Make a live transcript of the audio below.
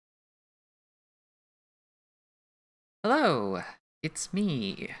Hello, it's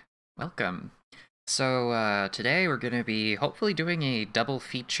me. Welcome. So today we're going to be hopefully doing a double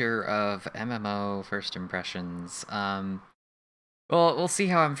feature of MMO first impressions. Well, we'll see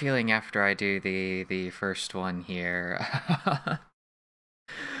how I'm feeling after I do the first one here.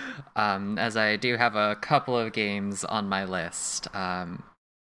 As I do have a couple of games on my list. But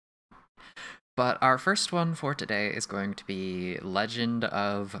our first one for today is going to be Legend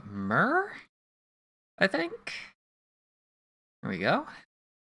of Myrrh, I think. There we go.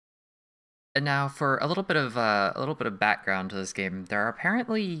 And now for a little bit of background to this game. There are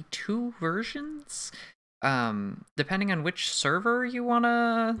apparently two versions, depending on which server you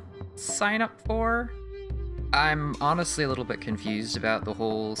wanna sign up for. I'm honestly a little bit confused about the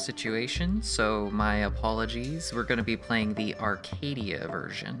whole situation, so my apologies. We're gonna be playing the Arcadia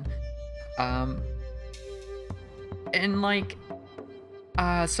version. And like,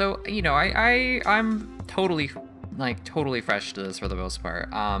 so you know, I'm totally fresh to this for the most part.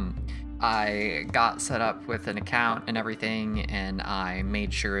 I got set up with an account and everything, and I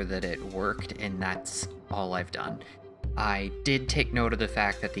made sure that it worked, and that's all I've done. I did take note of the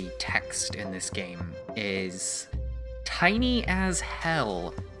fact that the text in this game is tiny as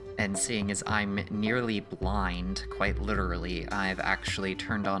hell, and seeing as I'm nearly blind, quite literally, I've actually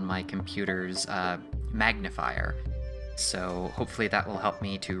turned on my computer's magnifier. So hopefully that will help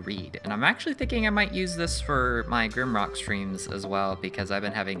me to read. And I'm actually thinking I might use this for my Grimrock streams as well, because I've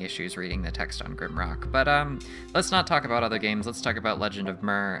been having issues reading the text on Grimrock. But let's not talk about other games. Let's talk about Legend of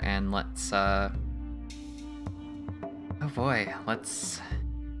Myrrh, and let's oh boy, let's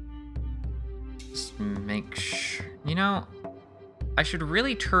just make sure. You know, I should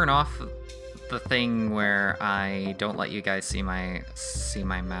really turn off the thing where I don't let you guys see my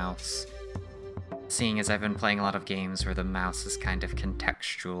mouse. Seeing as I've been playing a lot of games where the mouse is kind of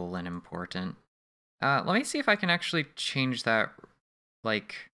contextual and important. Let me see if I can actually change that,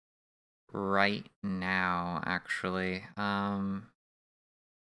 like, right now, actually.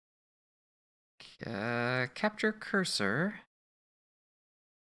 Capture cursor.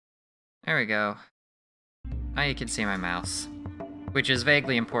 There we go. Now you can see my mouse, which is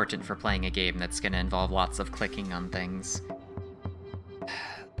vaguely important for playing a game that's going to involve lots of clicking on things.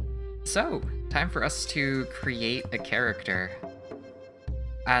 So, time for us to create a character.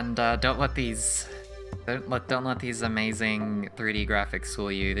 And don't let these amazing 3D graphics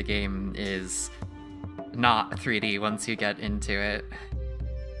fool you. The game is not 3D once you get into it.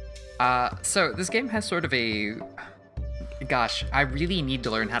 So this game has sort of a... Gosh, I really need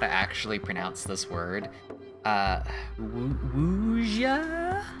to learn how to actually pronounce this word.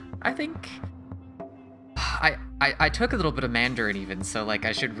 Wuxia, I think? I took a little bit of Mandarin even, so like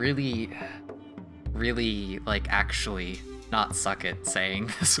I should really like actually not suck at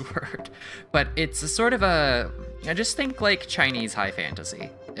saying this word. But it's a sort of a, I just think like Chinese high fantasy,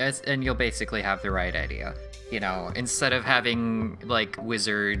 and you'll basically have the right idea. You know, instead of having like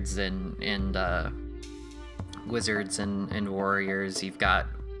wizards and warriors, you've got,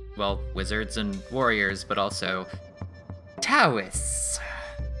 well, wizards and warriors, but also Taoists.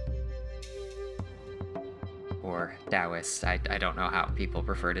 Or Taoist. I don't know how people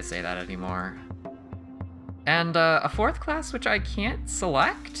prefer to say that anymore. And a fourth class which I can't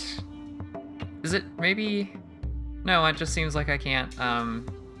select? Is it maybe... No, it just seems like I can't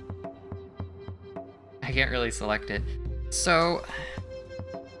really select it. So,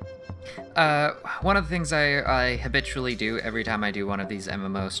 one of the things I habitually do every time I do one of these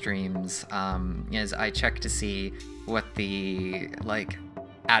MMO streams is I check to see what the, like,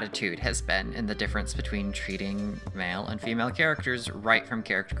 attitude has been in the difference between treating male and female characters right from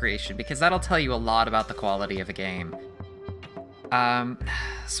character creation, because that'll tell you a lot about the quality of a game.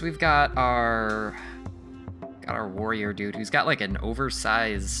 So we've got our warrior dude who's got like an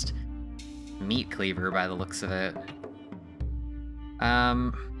oversized meat cleaver by the looks of it.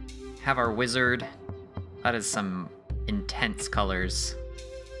 Have our wizard. That is some intense colors.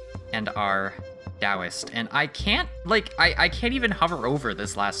 And our Taoist, and I can't, like, I can't even hover over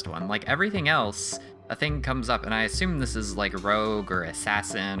this last one. Like, everything else, a thing comes up, and I assume this is like rogue or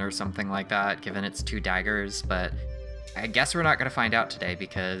assassin or something like that, given it's two daggers, but I guess we're not gonna find out today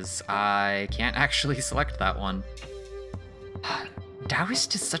because I can't actually select that one.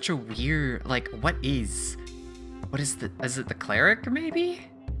 Taoist is such a weird, like, is it the cleric, maybe?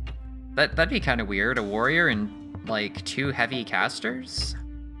 That'd be kind of weird, a warrior and, like, two heavy casters?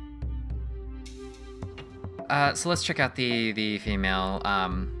 So let's check out the female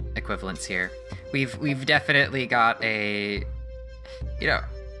equivalents here. We've definitely got a, you know,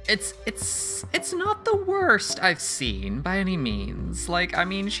 it's not the worst I've seen by any means. Like, I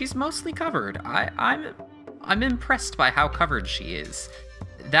mean, she's mostly covered. I'm I'm impressed by how covered she is.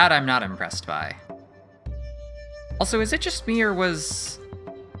 That I'm not impressed by. Also, is it just me or was...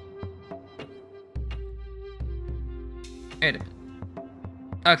 Wait a minute.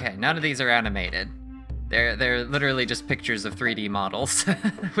 Okay, none of these are animated. They're literally just pictures of 3D models,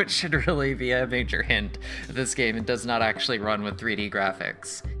 which should really be a major hint of this game. It does not actually run with 3D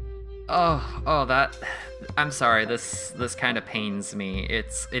graphics. Oh, that... I'm sorry, this kind of pains me.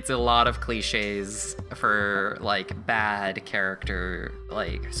 It's a lot of cliches for, like, bad character,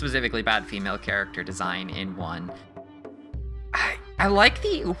 like, specifically bad female character design in one. I like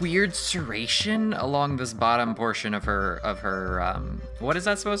the weird serration along this bottom portion of her, what is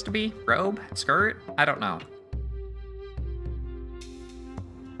that supposed to be? Robe? Skirt? I don't know.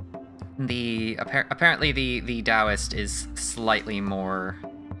 Apparently the Taoist is slightly more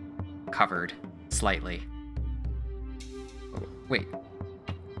covered. Slightly. Wait.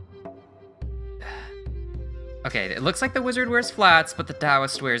 Okay, it looks like the wizard wears flats, but the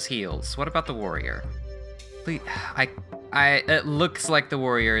Taoist wears heels. What about the warrior? Please, it looks like the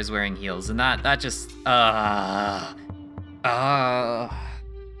warrior is wearing heels, and that just, And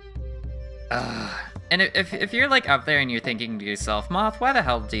if you're, like, up there and you're thinking to yourself, Moth, why the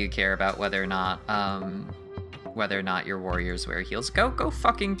hell do you care about whether or not your warriors wear heels? Go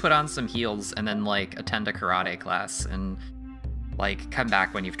fucking put on some heels and then, like, attend a karate class and, like, come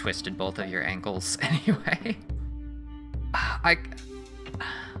back when you've twisted both of your ankles anyway.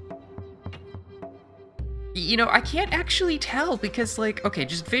 You know, I can't actually tell because, like, okay,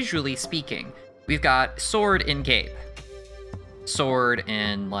 just visually speaking, we've got sword and cape. Sword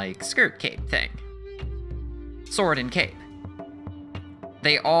and, like, skirt cape thing. Sword and cape.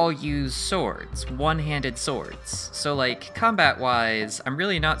 They all use swords, one-handed swords. So, like, combat-wise, I'm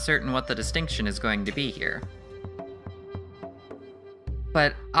really not certain what the distinction is going to be here.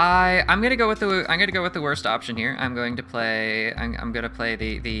 But I'm gonna go with the worst option here. I'm gonna play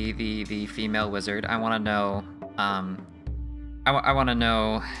the female wizard. I want to know I want to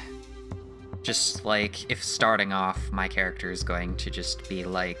know just like if starting off my character is going to just be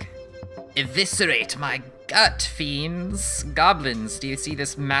like, eviscerate my gut, fiends, goblins. Do you see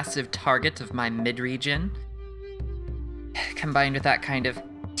this massive target of my mid-region? Combined with that kind of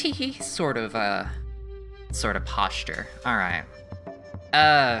tee sort of posture. All right.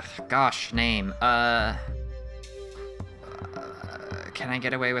 Gosh, name. Can I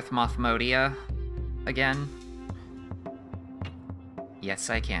get away with Mothmodia again? Yes,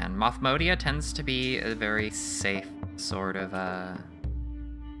 I can. Mothmodia tends to be a very safe sort of,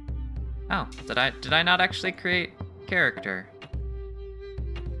 Oh, did I not actually create character?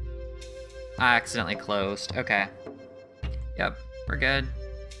 I accidentally closed. Okay. Yep, we're good.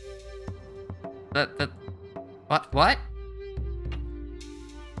 What?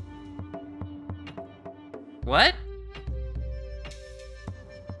 What?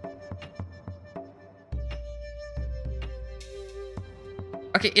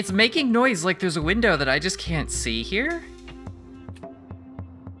 Okay, it's making noise like there's a window that I just can't see here?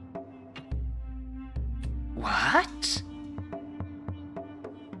 What?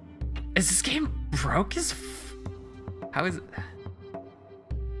 Is this game broke as How is it?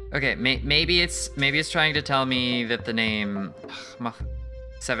 Okay, maybe it's trying to tell me that the name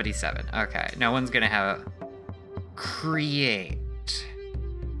 77. Okay, no one's gonna have a create.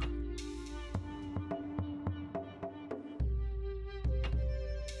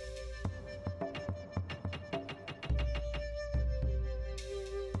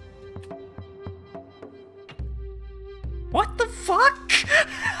 What the fuck?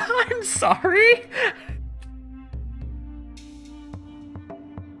 I'm sorry.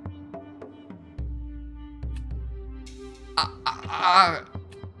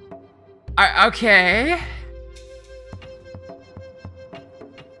 Okay.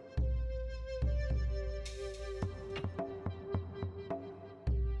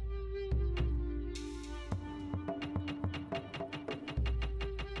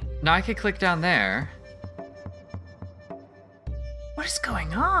 Now I could click down there. What is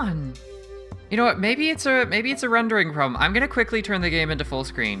going on? You know what? Maybe it's a rendering problem. I'm gonna quickly turn the game into full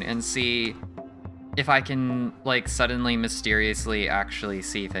screen and see if I can, like, suddenly mysteriously actually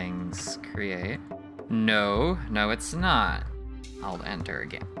see things create. No, it's not. I'll enter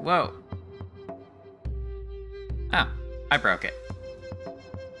again. Whoa. Oh, I broke it.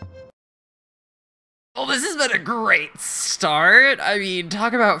 Well, this has been a great start. I mean,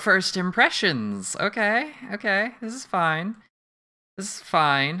 talk about first impressions. Okay, this is fine. This is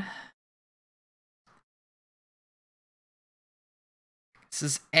fine. This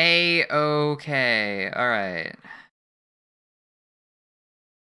is A-okay. All right.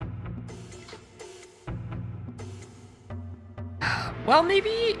 Well,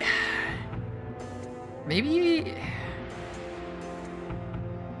 maybe... Maybe...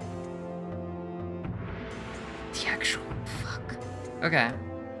 The actual... Fuck. Okay.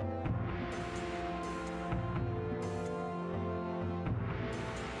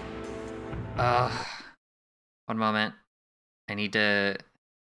 One moment. I need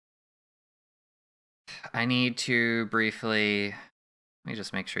to briefly... Let me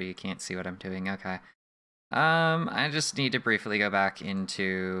just make sure you can't see what I'm doing. Okay. I just need to briefly go back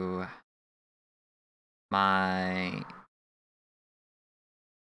into my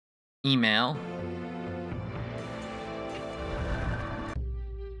email.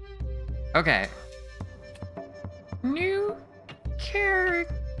 Okay. New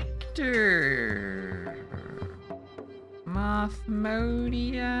character.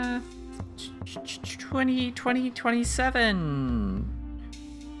 Mothmodia 2027.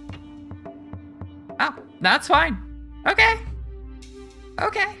 Oh, that's fine. Okay.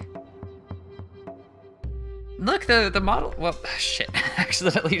 Okay. Look, the model. Well, shit. I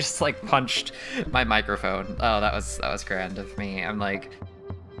accidentally just like punched my microphone. Oh, that was grand of me. I'm like,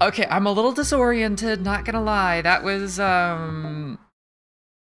 okay, I'm a little disoriented, not gonna lie. That was a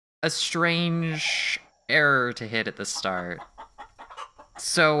strange error to hit at the start.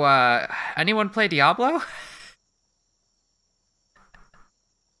 So, anyone play Diablo?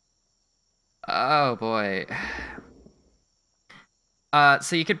 Oh boy.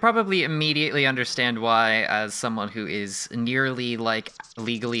 So you could probably immediately understand why, as someone who is nearly, like,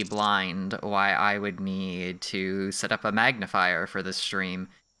 legally blind, why I would need to set up a magnifier for this stream.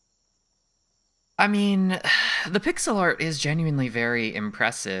 I mean, the pixel art is genuinely very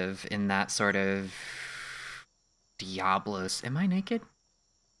impressive in that sort of... Diablos. Am I naked?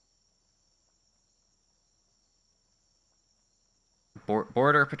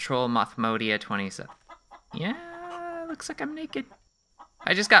 Border Patrol Mothmodia 27. Yeah, looks like I'm naked.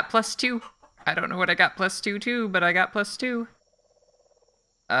 I just got +2. I don't know what I got +2 to, but I got +2.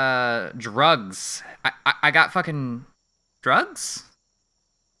 Drugs. I got fucking drugs?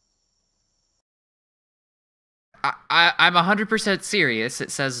 I'm 100% serious.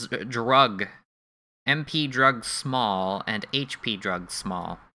 It says drug. MP drug small and HP drug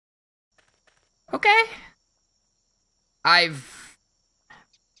small. Okay.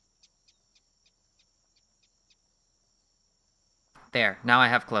 There, now I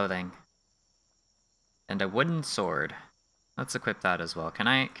have clothing. And a wooden sword. Let's equip that as well. Can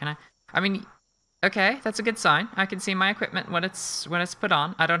I? I mean, okay, that's a good sign. I can see my equipment when it's put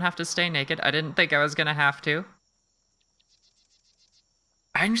on. I don't have to stay naked. I didn't think I was gonna have to.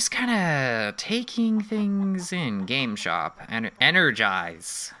 I'm just kind of taking things in. Game shop. And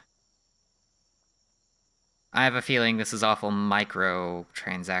energize. I have a feeling this is awful micro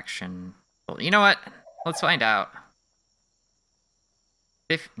transaction. Well, you know what? Let's find out.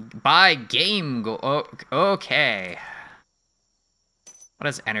 Buy game go. Oh, okay. What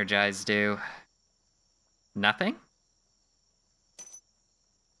does energize do? Nothing?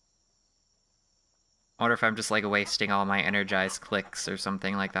 I wonder if I'm just like wasting all my energize clicks or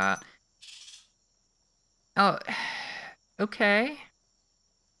something like that. Oh, okay.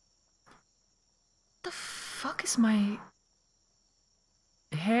 The fuck is my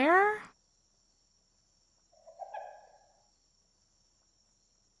hair?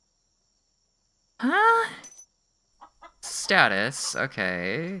 Huh? Status,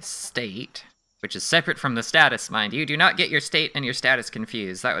 okay. State, which is separate from the status, mind you. Do not get your state and your status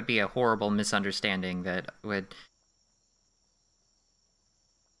confused. That would be a horrible misunderstanding that would...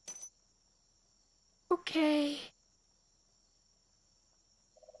 Okay.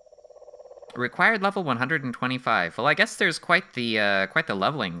 Required level 125. Well, I guess there's quite the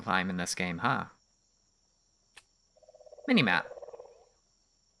leveling climb in this game, huh? Minimap.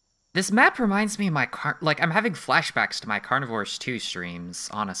 This map reminds me of my I'm having flashbacks to my Carnivores 2 streams,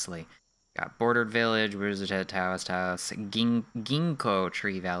 honestly. Got Bordered Village, Wizard's House, Ginkgo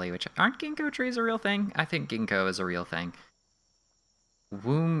Tree Valley, which aren't Ginkgo trees a real thing? I think Ginkgo is a real thing.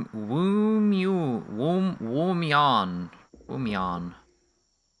 Wumyon.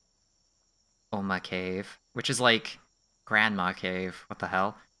 Oma Cave, which is like Grandma Cave. What the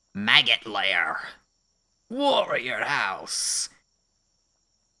hell? Maggot Lair. Warrior House.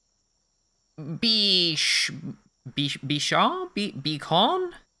 Beacon?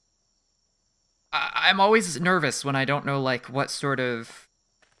 I'm always nervous when I don't know, like, what sort of,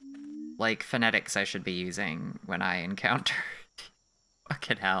 like, phonetics I should be using when I encounter...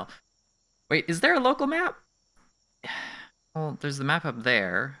 Fucking hell. Wait, is there a local map? Well, there's the map up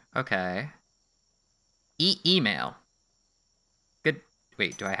there. Okay. Email. Good.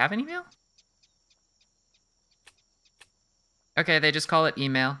 Wait, do I have an email? Okay, they just call it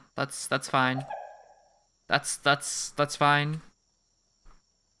email. That's fine. That's fine.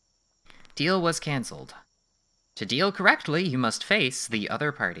 Deal was cancelled. To deal correctly, you must face the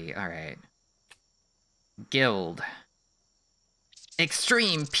other party. Alright. Guild.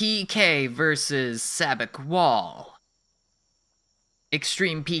 Extreme PK versus Sabak Wall.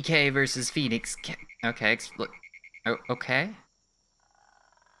 Extreme PK versus Phoenix. Okay, oh, okay.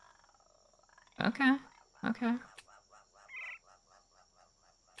 Okay, okay.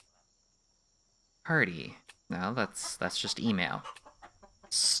 Party. No, that's just email.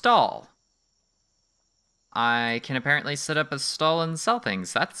 Stall. I can apparently set up a stall and sell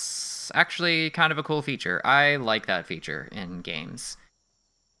things. That's actually kind of a cool feature. I like that feature in games.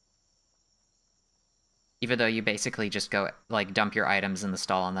 Even though you basically just go, like, dump your items in the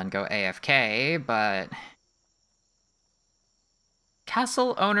stall and then go AFK, but...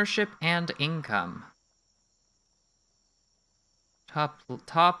 Castle ownership and income. Top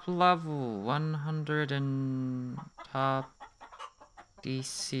level, 100 and top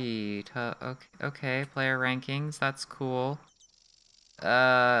DC. Okay, player rankings, that's cool.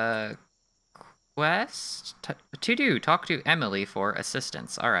 Quest? To do, talk to Emily for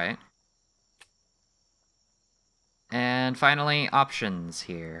assistance, alright. And finally, options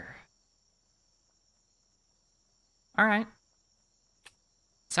here. Alright.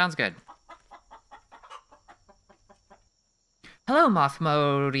 Sounds good. Hello,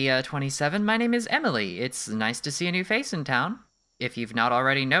 Mothmodia27. My name is Emily. It's nice to see a new face in town. If you've not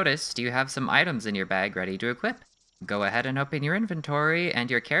already noticed, you have some items in your bag ready to equip. Go ahead and open your inventory and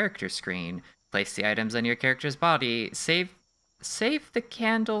your character screen. Place the items on your character's body. Save the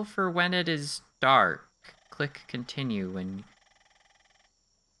candle for when it is dark. Click continue when...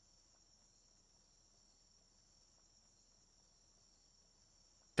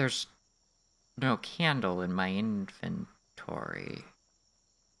 There's no candle in my inventory.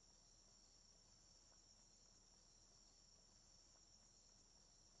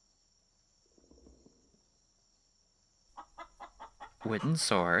 Wooden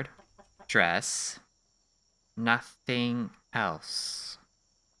sword. Dress. Nothing else.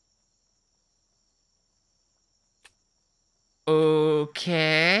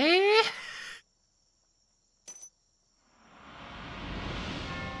 Okay.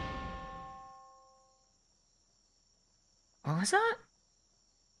 What was that?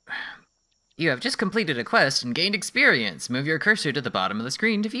 You have just completed a quest and gained experience. Move your cursor to the bottom of the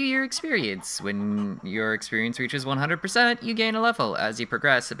screen to view your experience. When your experience reaches 100%, you gain a level. As you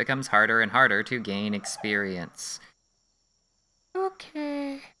progress, it becomes harder and harder to gain experience.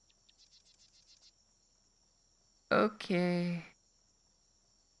 Okay. Okay.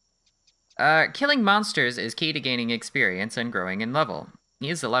 Killing monsters is key to gaining experience and growing in level.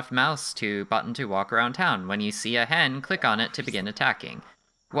 Use the left mouse button to walk around town. When you see a hen, click on it to begin attacking.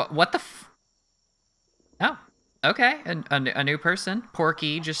 What the f... Oh, okay. A new person.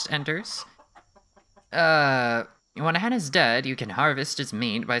 Porky just enters. When a hen is dead, you can harvest its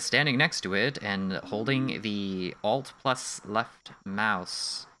meat by standing next to it and holding the Alt plus left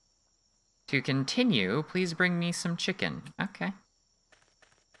mouse. To continue, please bring me some chicken. Okay. I'm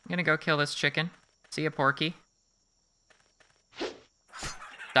gonna go kill this chicken. See ya, Porky.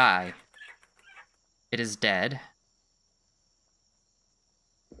 Die. It is dead.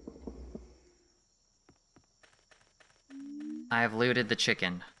 I have looted the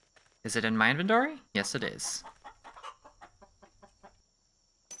chicken. Is it in my inventory? Yes, it is.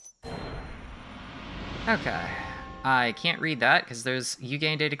 Okay. I can't read that because you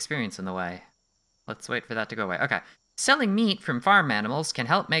gained 8 experience in the way. Let's wait for that to go away. Okay. Selling meat from farm animals can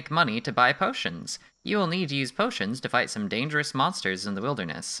help make money to buy potions. You will need to use potions to fight some dangerous monsters in the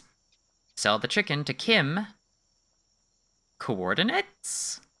wilderness. Sell the chicken to Kim.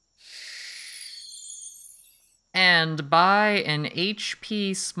 Coordinates? And buy an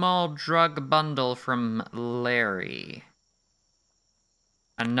HP small drug bundle from Larry.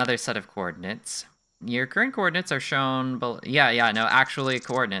 Another set of coordinates. Your current coordinates are shown below. Yeah, no, actually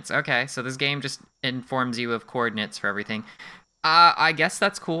coordinates. Okay, so this game just informs you of coordinates for everything. I guess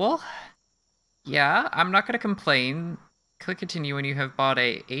that's cool. Yeah, I'm not gonna complain. Click continue when you have bought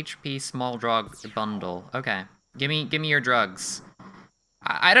a HP small drug bundle. Okay, give me your drugs.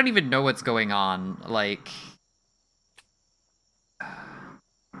 I don't even know what's going on, like...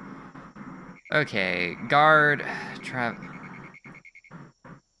 Okay, guard...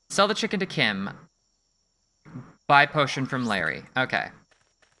 Sell the chicken to Kim. Buy potion from Larry. Okay.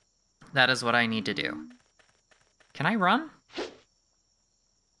 That is what I need to do. Can I run?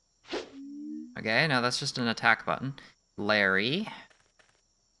 Okay, no, that's just an attack button. Larry.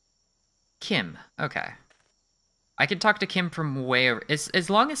 Kim. Okay. I can talk to Kim from way over... As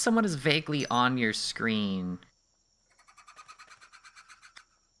long as someone is vaguely on your screen...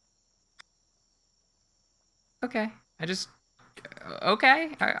 Okay, I just...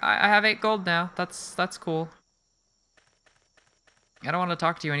 Okay, I have 8 gold now. That's cool. I don't want to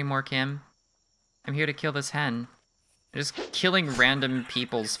talk to you anymore, Kim. I'm here to kill this hen. I'm just killing random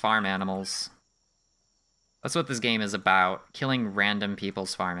people's farm animals. That's what this game is about. Killing random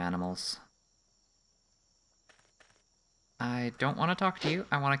people's farm animals. I don't want to talk to you.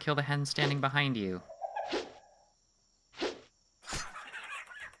 I want to kill the hen standing behind you.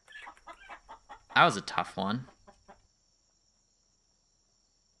 That was a tough one.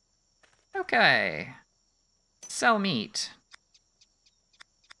 Okay. Sell meat.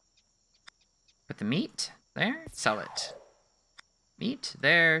 Put the meat there, sell it. Meat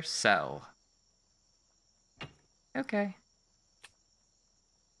there, sell. Okay.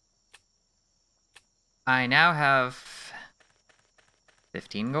 I now have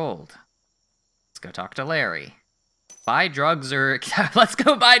 15 gold. Let's go talk to Larry. Buy drugs or... Let's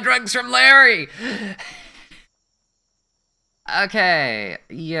go buy drugs from Larry! Okay,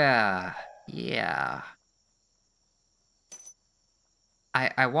 yeah.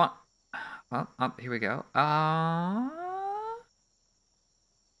 I want... Well, here we go.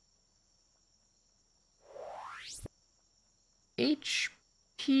 HP...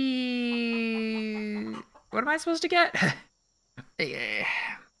 What am I supposed to get?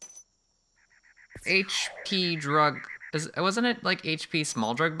 HP drug... Wasn't it like HP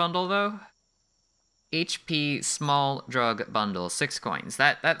small drug bundle, though? HP small drug bundle, 6 coins.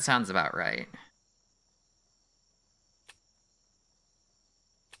 That sounds about right.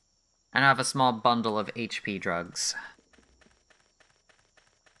 And I have a small bundle of HP drugs.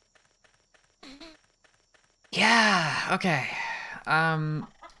 Yeah, okay. I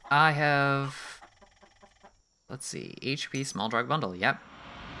have... Let's see, HP small drug bundle, yep.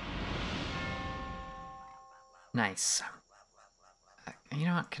 Nice. You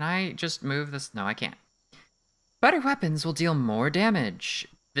know what, can I just move this? No, I can't. Better weapons will deal more damage.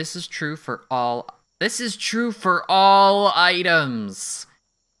 This is true for all... This is true for all items.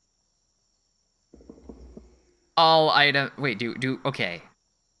 All item... Wait, okay.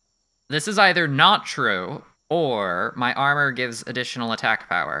 This is either not true, or my armor gives additional attack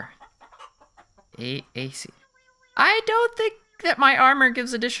power. AC. I don't think that my armor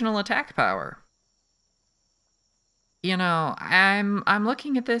gives additional attack power. You know, I'm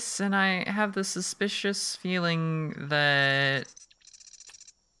looking at this and I have the suspicious feeling that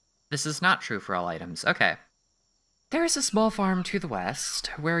this is not true for all items. Okay. There is a small farm to the west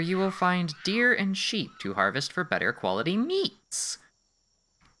where you will find deer and sheep to harvest for better quality meats.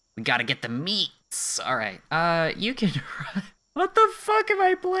 We gotta get the meats. All right. You can... What the fuck am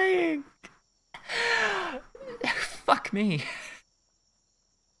I playing? Fuck me.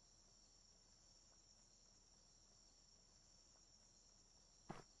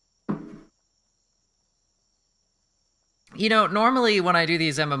 You know, normally when I do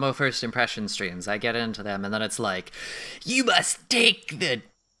these MMO first impression streams, I get into them and then it's like, you must take the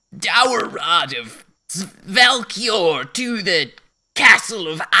dower rod of Svelkior to the castle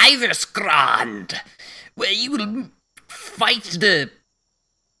of Iverskrand, where you will fight the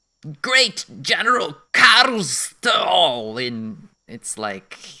great General Karlstall. It's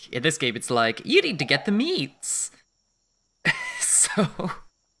like, in this game, it's like, you need to get the meats. So...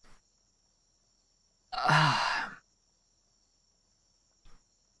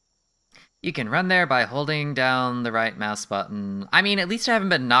 You can run there by holding down the right mouse button. I mean, at least I haven't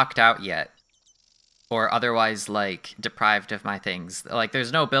been knocked out yet. Or otherwise, like, deprived of my things. Like,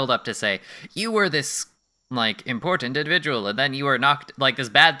 there's no build-up to say, you were this, like, important individual, and then you were knocked... Like, this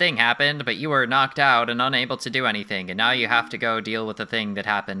bad thing happened, but you were knocked out and unable to do anything, and now you have to go deal with the thing that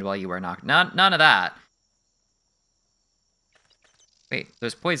happened while you were knocked... None of that. Wait,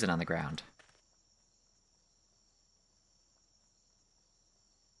 there's poison on the ground.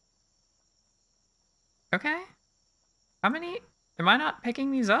 Okay. How many? Am I not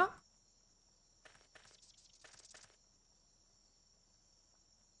picking these up?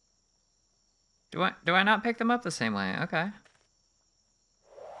 Do I not pick them up the same way? Okay.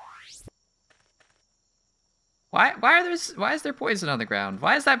 Why is there poison on the ground?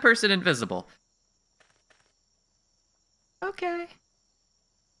 Why is that person invisible? Okay.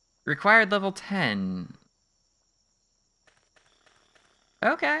 Required level 10.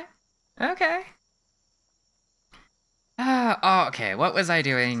 Okay. Okay. Oh, okay, what was I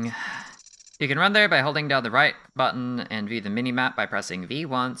doing? You can run there by holding down the right button and view the minimap by pressing V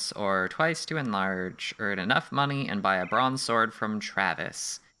once or twice to enlarge. Earn enough money and buy a bronze sword from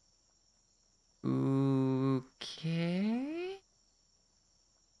Travis. Ooh. Okay.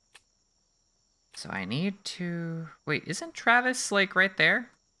 So I need to... Wait, isn't Travis, like, right there?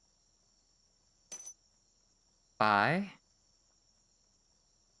 Buy.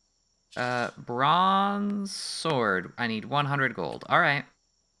 Bronze sword. I need 100 gold. Alright.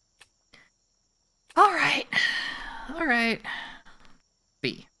 Alright. Alright.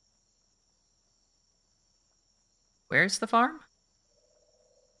 B. Where's the farm?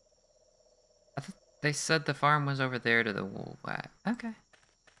 I thought they said the farm was over there to the west. Okay.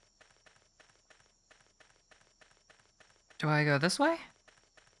 Do I go this way?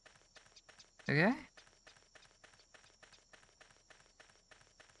 Okay.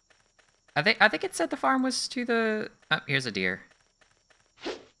 I think it said the farm was to the... Oh, here's a deer.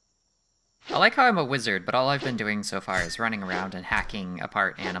 I like how I'm a wizard, but all I've been doing so far is running around and hacking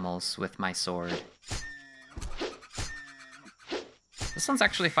apart animals with my sword. This one's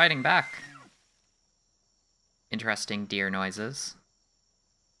actually fighting back. Interesting deer noises.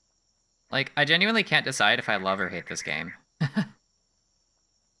 Like, I genuinely can't decide if I love or hate this game. Am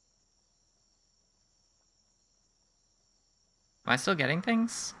I still getting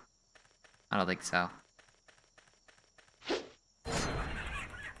things? I don't think so.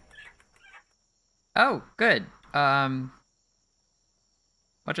 Oh, good. What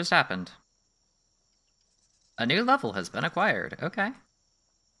just happened? A new level has been acquired. Okay.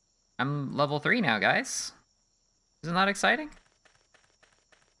 I'm level 3 now, guys. Isn't that exciting?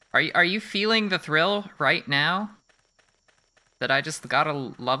 Are you feeling the thrill right now? That I just got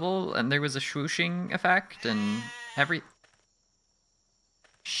a level and there was a swooshing effect and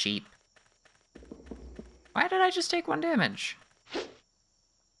Sheep. Why did I just take 1 damage?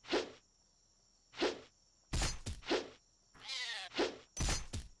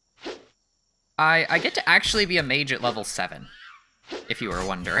 I get to actually be a mage at level 7, if you were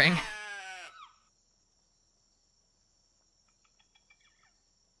wondering.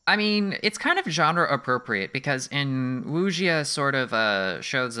 I mean, it's kind of genre appropriate because in Wuxia sort of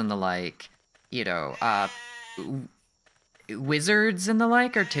shows and the like, you know, wizards and the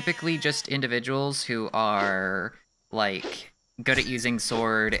like are typically just individuals who are like good at using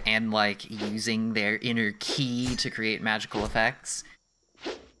sword and like using their inner ki to create magical effects.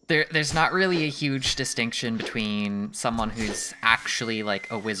 There's not really a huge distinction between someone who's actually like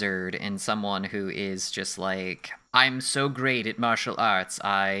a wizard and someone who is just like, I'm so great at martial arts,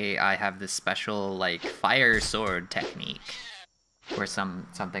 I have this special like fire sword technique. Or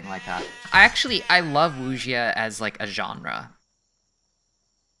something like that. I love Wuxia as like a genre.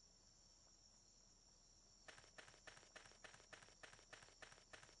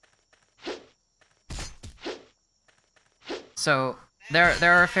 So there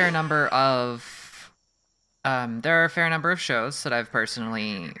are a fair number of shows that I've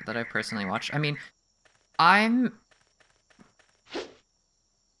personally watched. I mean, I'm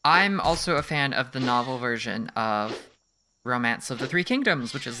also a fan of the novel version of Romance of the Three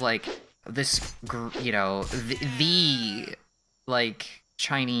Kingdoms, which is like this, you know, the like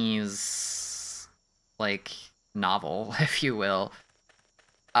Chinese like novel, if you will.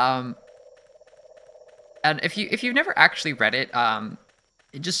 And if you've never actually read it,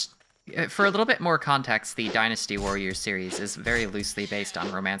 just for a little bit more context, the Dynasty Warriors series is very loosely based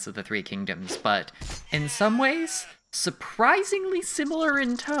on Romance of the Three Kingdoms, but in some ways surprisingly similar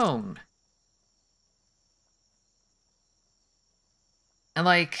in tone. And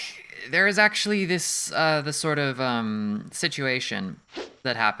like, there is actually this the sort of situation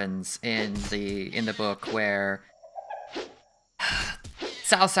that happens in the book where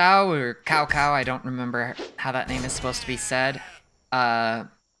Cao Cao or Cao Cao, I don't remember how that name is supposed to be said,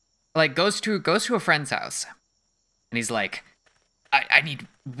 like goes to a friend's house, and he's like, I need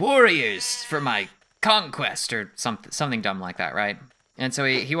warriors for my conquest or something dumb like that, right? And so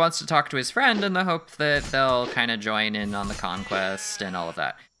he wants to talk to his friend in the hope that they'll kind of join in on the conquest and all of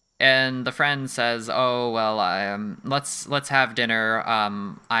that. And the friend says, "Oh well, let's have dinner.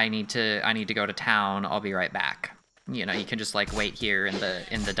 I need to go to town. I'll be right back. You know, you can just like wait here in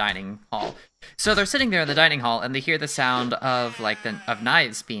the dining hall." So they're sitting there in the dining hall, and they hear the sound of like of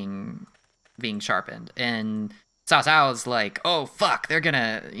knives being sharpened, and Cao Cao's like, "Oh fuck, they're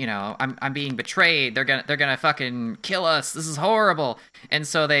gonna, you know, I'm being betrayed. They're gonna fucking kill us. This is horrible." And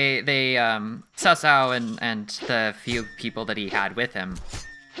so they Cao Cao and the few people that he had with him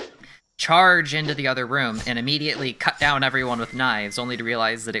charge into the other room and immediately cut down everyone with knives, only to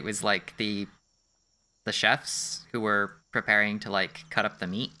realize that it was like the chefs who were preparing to like cut up the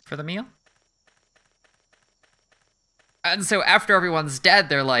meat for the meal. And so after everyone's dead,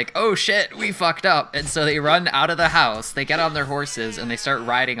 they're like, "Oh shit, we fucked up." And so they run out of the house, they get on their horses, and they start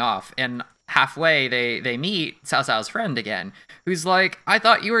riding off. And halfway, they meet Cao Cao's friend again, who's like, I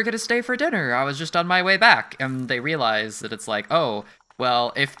thought you were gonna stay for dinner. I was just on my way back. And they realize that it's like, oh,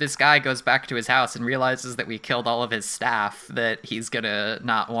 well, if this guy goes back to his house and realizes that we killed all of his staff, that he's gonna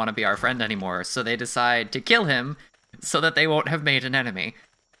not want to be our friend anymore. So they decide to kill him so that they won't have made an enemy.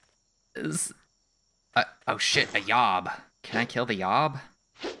 Oh shit, a yob. Can I kill the yob?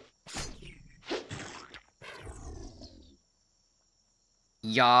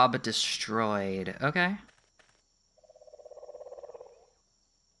 Yob destroyed. Okay.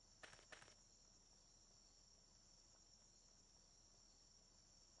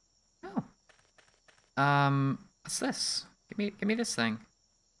 Oh. What's this? Give me this thing.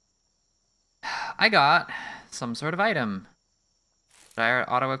 I got some sort of item that I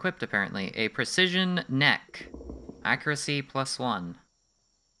auto-equipped, apparently. A precision neck. Accuracy +1.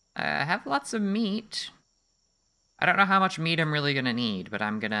 I have lots of meat. I don't know how much meat I'm really gonna need, but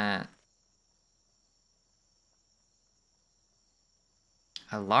I'm gonna...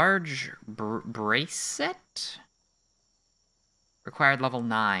 A large bracelet? Required level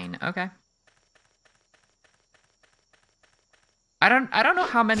 9. Okay. I don't know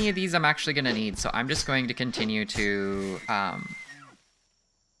how many of these I'm actually gonna need, so I'm just going to continue to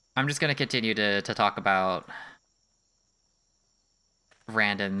to talk about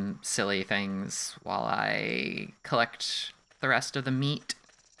random silly things while I collect the rest of the meat.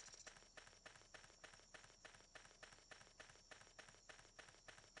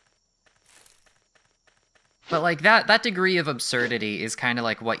 But like that degree of absurdity is kind of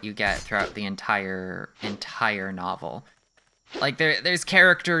like what you get throughout the entire novel. Like there's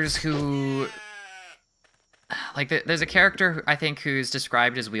characters who, like there's a character who, I think, who's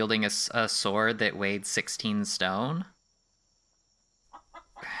described as wielding a sword that weighed 16 stone.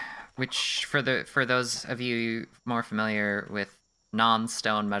 Which, for those of you more familiar with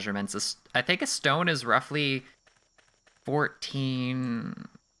non-stone measurements, I think a stone is roughly 14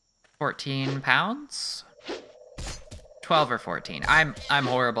 pounds? 12 or 14. I'm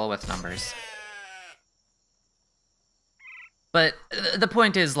horrible with numbers. But the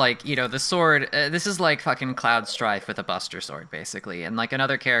point is, like, you know, the sword, this is like fucking Cloud Strife with a Buster Sword, basically. And, like,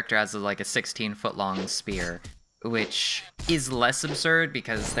 another character has, like, a 16-foot-long spear, which is less absurd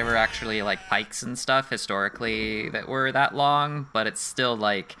because there were actually, like, pikes and stuff historically that were that long, but it's still,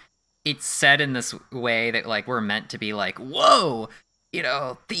 like, it's said in this way that, like, we're meant to be like, whoa! You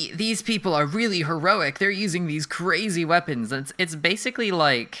know, these people are really heroic. They're using these crazy weapons. It's basically,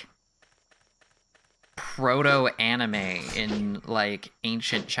 like, proto-anime in, like,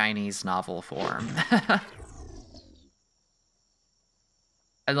 ancient Chinese novel form.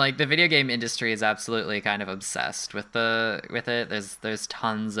 And, like, the video game industry is absolutely kind of obsessed with it. There's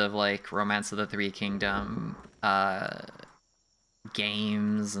tons of, like, Romance of the Three Kingdom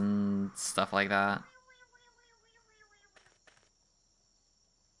games and stuff like that.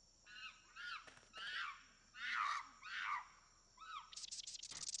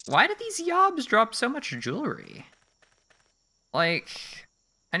 Why did these yobs drop so much jewelry? Like,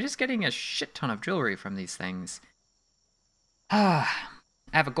 I'm just getting a shit ton of jewelry from these things. I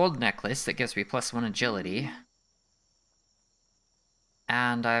have a gold necklace that gives me +1 agility.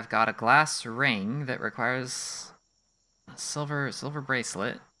 And I've got a glass ring that requires a silver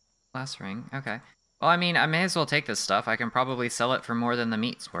bracelet. Glass ring, okay. Well, I mean, I may as well take this stuff. I can probably sell it for more than the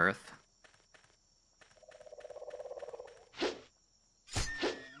meat's worth.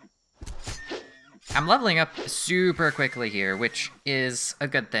 I'm leveling up super quickly here, which is a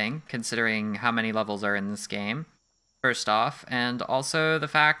good thing, considering how many levels are in this game, first off, and also the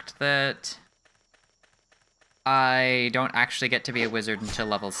fact that I don't actually get to be a wizard until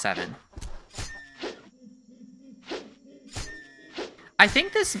level 7. I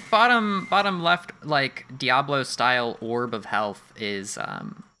think this bottom left, like, Diablo-style orb of health is, I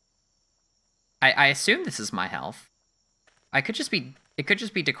assume this is my health. It could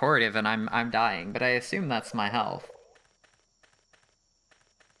just be decorative and I'm dying, but I assume that's my health.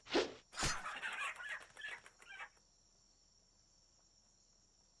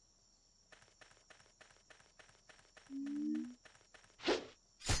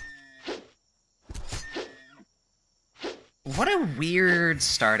 What a weird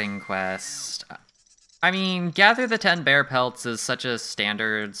starting quest. I mean, gather the 10 bear pelts is such a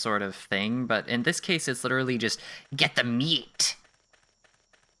standard sort of thing, but in this case it's literally just get the meat.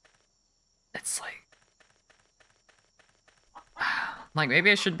 It's like maybe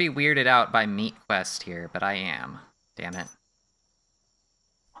I should be weirded out by meat quest here, but I am. Damn it.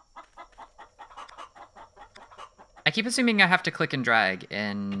 I keep assuming I have to click and drag,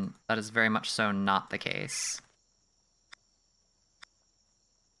 and that is very much so not the case.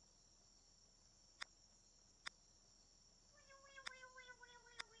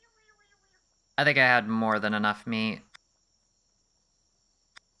 I think I had more than enough meat.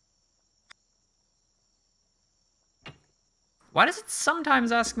 Why does it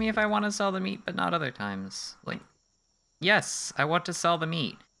sometimes ask me if I want to sell the meat, but not other times? Like, yes, I want to sell the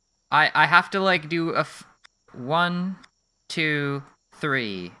meat. I have to, like, do a 1, 2,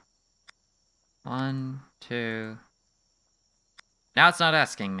 3. 1, 2... Now it's not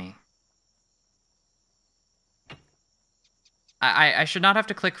asking me. I should not have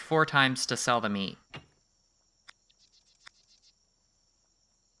to click 4 times to sell the meat.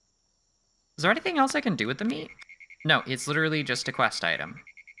 Is there anything else I can do with the meat? No, it's literally just a quest item.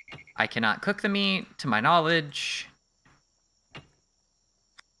 I cannot cook the meat, to my knowledge.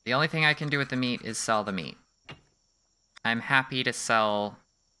 The only thing I can do with the meat is sell the meat. I'm happy to sell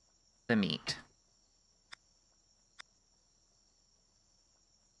the meat.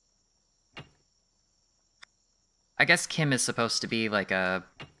 I guess Kim is supposed to be like a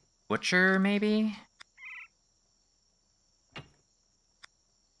butcher, maybe?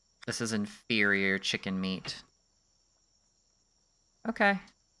 This is inferior chicken meat. Okay,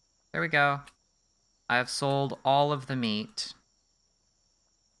 there we go. I have sold all of the meat.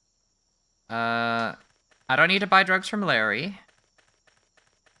 I don't need to buy drugs from Larry.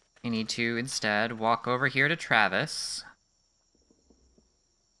 I need to instead walk over here to Travis.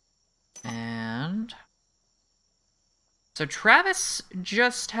 And... so Travis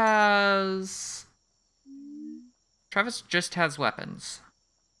just has weapons.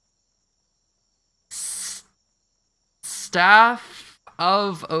 Staff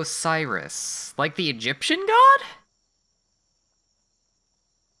of Osiris. Like the Egyptian god?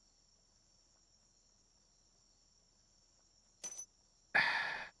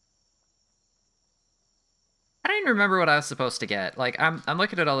 I don't even remember what I was supposed to get. Like, I'm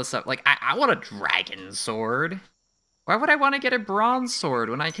looking at all this stuff. Like, I want a dragon sword. Why would I want to get a bronze sword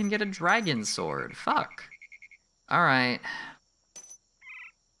when I can get a dragon sword? Fuck. Alright.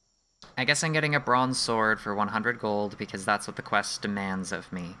 I guess I'm getting a bronze sword for 100 gold because that's what the quest demands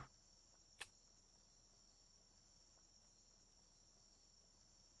of me.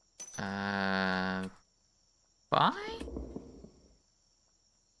 Bye?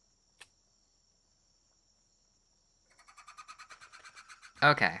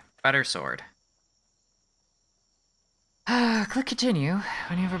 Okay, better sword. Click continue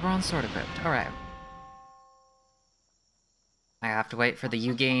when you have a bronze sword equipped. Alright. I have to wait for the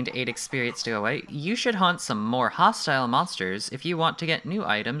you gained 8 experience to go away. You should hunt some more hostile monsters if you want to get new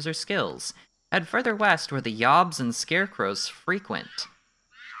items or skills. Head further west where the yobs and scarecrows frequent.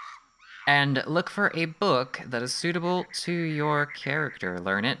 And look for a book that is suitable to your character.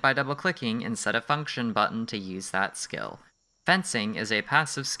 Learn it by double-clicking and set a function button to use that skill. Fencing is a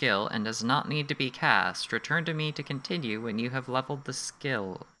passive skill and does not need to be cast. Return to me to continue when you have leveled the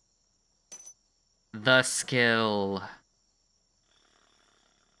skill. The skill.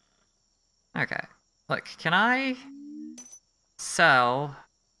 Okay. Look, can I sell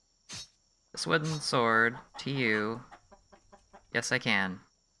this wooden sword to you? Yes, I can.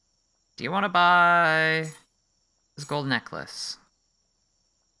 Do you want to buy this gold necklace?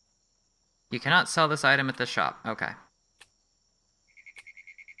 You cannot sell this item at the shop. Okay.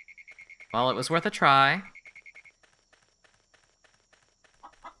 Well, it was worth a try.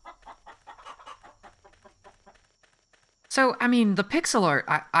 So, I mean, the pixel art,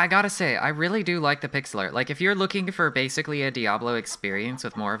 I gotta say, I really do like the pixel art. Like, if you're looking for basically a Diablo experience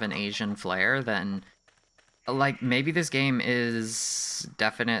with more of an Asian flair, then, like, maybe this game is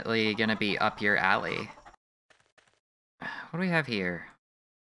definitely gonna be up your alley. What do we have here?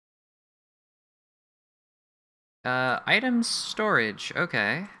 Item storage,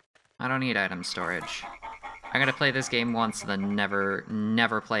 okay. I don't need item storage. I'm gonna play this game once, then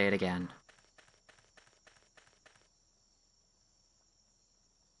never play it again.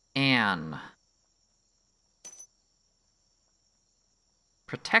 Anne.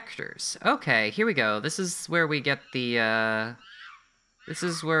 Protectors. Okay, here we go. This is where we get the, this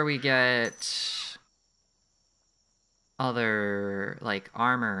is where we get other, like,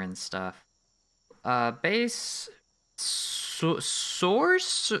 armor and stuff. Base...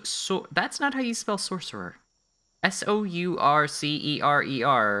 Source? That's not how you spell sorcerer. S-O-U-R-C-E-R-E-R.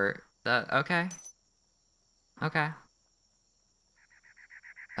 Okay. Okay.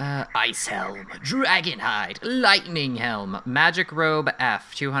 Ice Helm, Dragon Hide, Lightning Helm, Magic Robe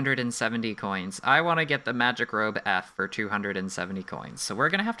F, 270 coins. I want to get the Magic Robe F for 270 coins, so we're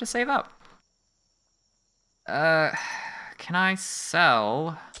gonna have to save up. Can I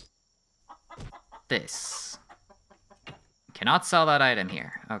sell this? Cannot sell that item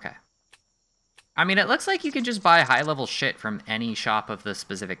here. Okay. I mean, it looks like you can just buy high-level shit from any shop of the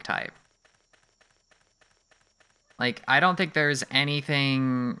specific type. Like, I don't think there's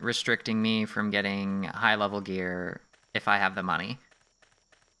anything restricting me from getting high-level gear if I have the money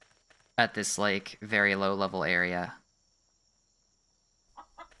at this, like, very low-level area.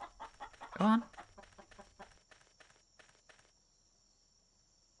 Go on.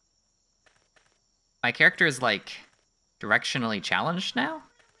 My character is, like, directionally challenged now?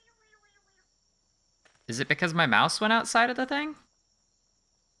 Is it because my mouse went outside of the thing?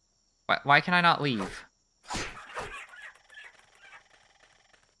 Why can I not leave?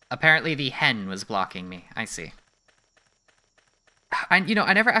 Apparently the hen was blocking me. I see. I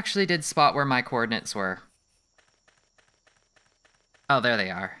never actually did spot where my coordinates were. Oh, there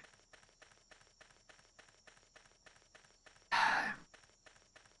they are.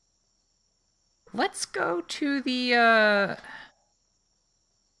 Let's go to the,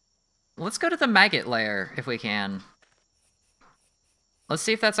 let's go to the maggot lair, if we can. Let's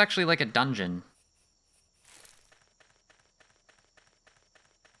see if that's actually, like, a dungeon.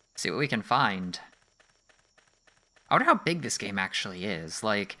 See what we can find. I wonder how big this game actually is.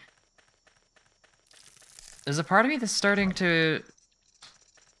 Like, there's a part of me that's starting to...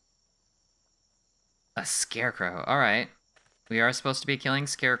 A scarecrow. Alright. We are supposed to be killing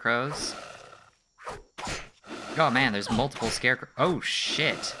scarecrows. Oh man, there's multiple scarecrows. Oh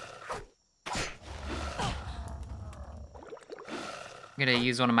shit. I'm gonna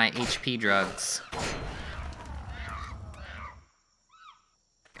use one of my HP drugs.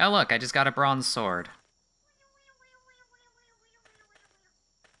 Oh look, I just got a bronze sword.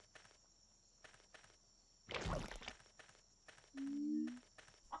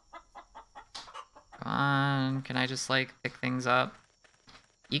 Come on, can I just, like, pick things up?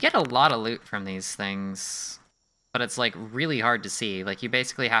 You get a lot of loot from these things, but it's, like, really hard to see. Like, you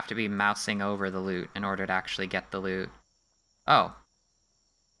basically have to be mousing over the loot in order to actually get the loot. Oh.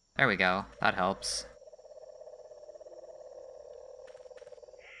 There we go. That helps.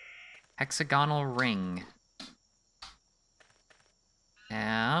 Hexagonal ring.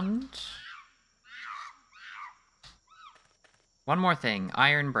 And... one more thing.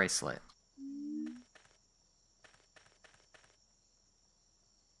 Iron bracelet.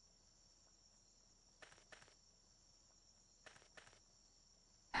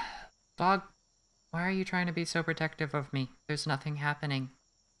 Dog, why are you trying to be so protective of me? There's nothing happening.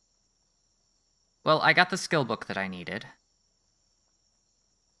 Well, I got the skill book that I needed.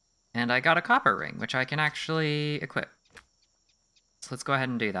 And I got a copper ring, which I can actually equip. So let's go ahead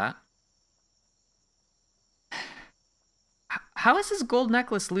and do that. How is this gold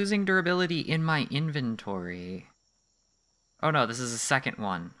necklace losing durability in my inventory? Oh no, this is a second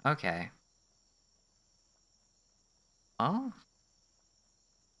one. Okay. Oh.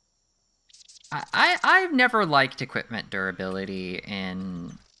 I've never liked equipment durability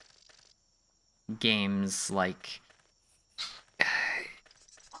in games like...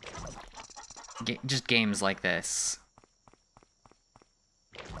 just games like this.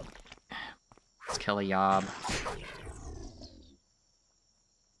 Let's kill a yob.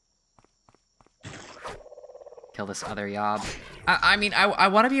 Kill this other yob. I mean, I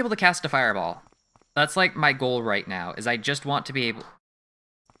want to be able to cast a fireball. That's like my goal right now, is I just want to be able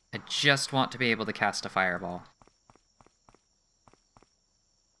to cast a fireball.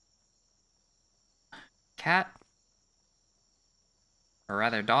 Cat. Or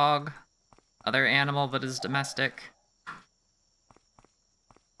rather dog. Other animal that is domestic.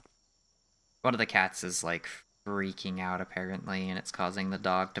 One of the cats is, like, freaking out, apparently, and it's causing the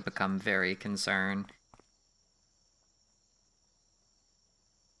dog to become very concerned.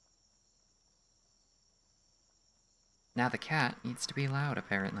 Now the cat needs to be loud,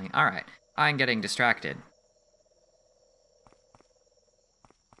 apparently. Alright, I'm getting distracted.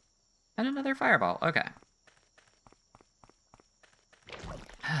 And another fireball, okay.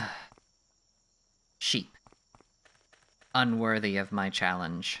 Sheep. Unworthy of my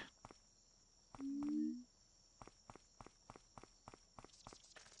challenge.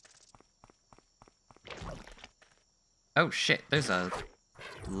 Oh shit, there's a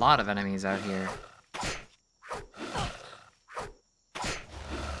lot of enemies out here.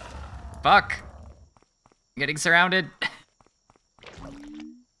 Fuck! I'm getting surrounded.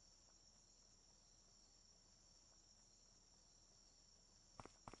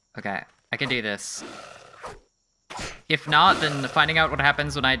 Okay, I can do this. If not, then finding out what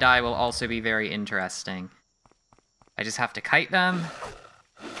happens when I die will also be very interesting. I just have to kite them.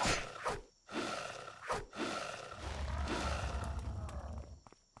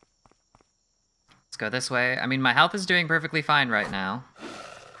 Let's go this way. I mean, my health is doing perfectly fine right now.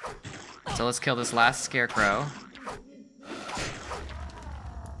 So let's kill this last scarecrow.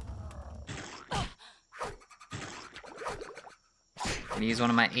 gonna use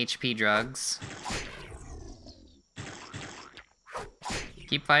one of my HP drugs.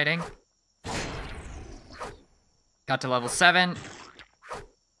 Keep fighting. Got to level 7.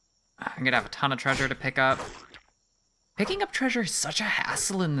 I'm gonna have a ton of treasure to pick up. Picking up treasure is such a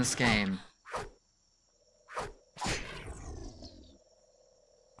hassle in this game.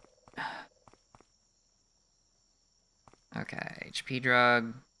 Okay, HP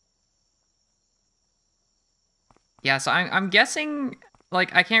drug. Yeah, so I'm guessing,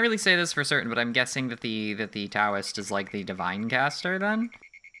 like, I can't really say this for certain, but I'm guessing that the Taoist is like the divine caster then.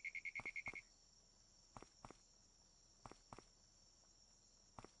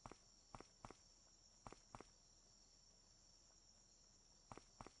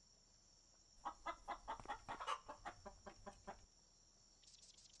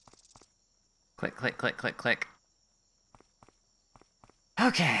 Click, click, click, click, click.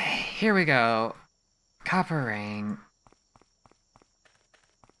 Okay, here we go. Copper ring.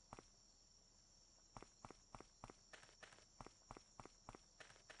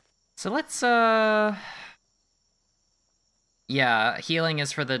 So let's, yeah, healing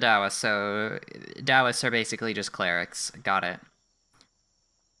is for the Taoists, so Taoists are basically just clerics. Got it.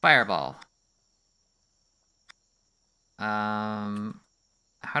 Fireball.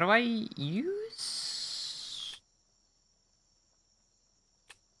 How do I use?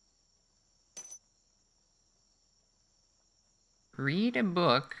 Read a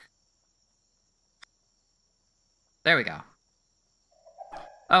book. There we go.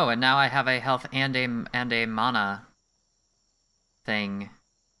 Oh, and now I have a health and a mana thing.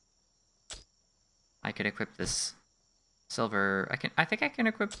 I could equip this silver. I think I can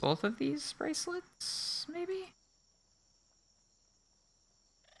equip both of these bracelets, maybe?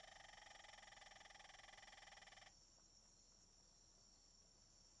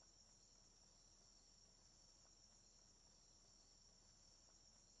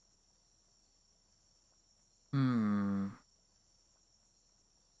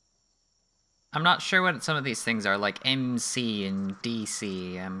 I'm not sure what some of these things are, like MC and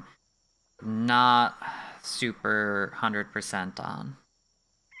DC. I'm not super 100% on.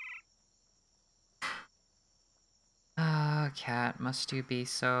 Cat, must you be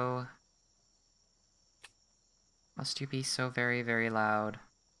so very, very loud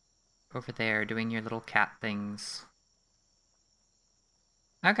over there doing your little cat things?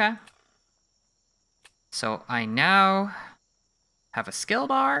 Okay. So I now have a skill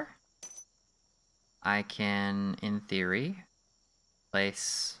bar. I can, in theory,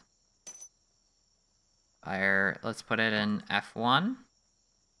 place fire. Let's put it in F1.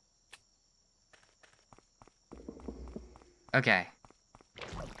 Okay.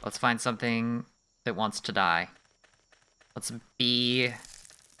 Let's find something that wants to die. Let's be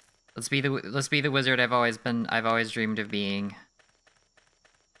the wizard I've always dreamed of being.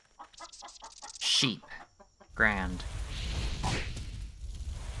 Sheep. Grand.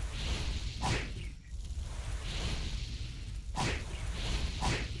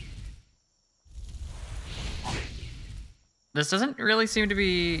 This doesn't really seem to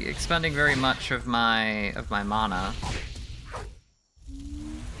be expending very much of my mana.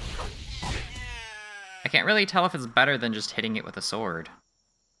 I can't really tell if it's better than just hitting it with a sword.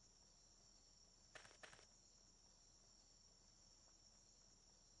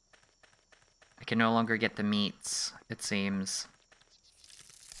 I can no longer get the meats, it seems.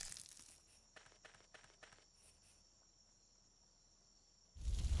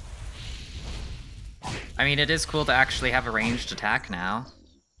 I mean, it is cool to actually have a ranged attack now.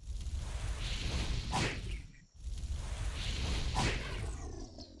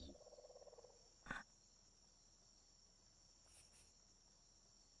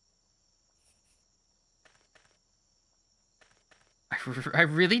 I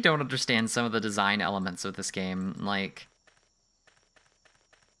really don't understand some of the design elements of this game. Like,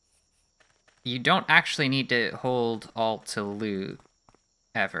 you don't actually need to hold Alt to loot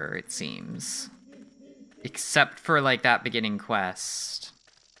ever, it seems. Except for, like, that beginning quest.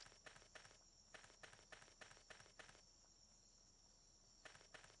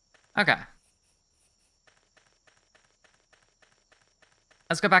 Okay.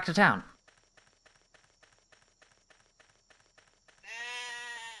 Let's go back to town.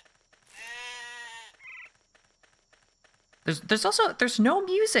 There's no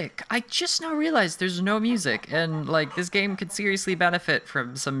music. I just now realized there's no music, and like this game could seriously benefit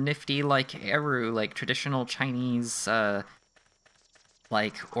from some nifty like eru, like traditional Chinese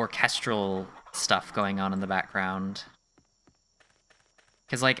like orchestral stuff going on in the background.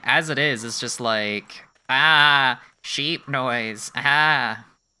 Cause like as it is, it's just like sheep noise,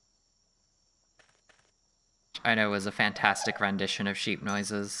 I know was a fantastic rendition of sheep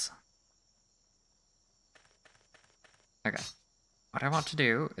noises. Okay. What I want to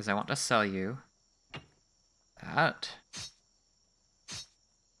do is I want to sell you that.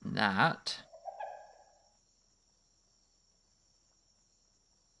 That.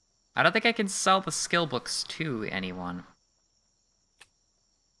 I don't think I can sell the skill books to anyone.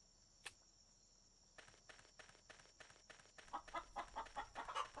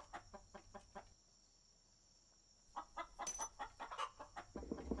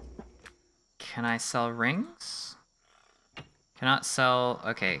 Can I sell rings? Cannot sell...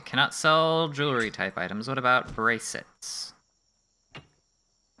 Okay, cannot sell jewelry type items. What about bracelets?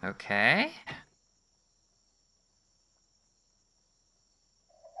 Okay.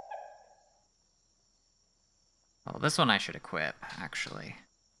 Well, this one I should equip, actually.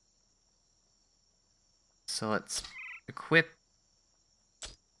 So let's equip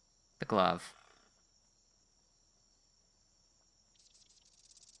the glove.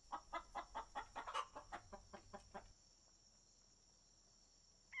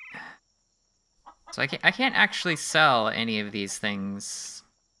 So I can't actually sell any of these things.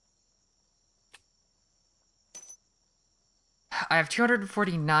 I have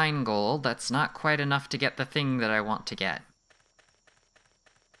 249 gold. That's not quite enough to get the thing that I want to get.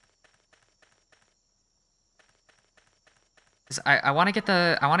 I want to get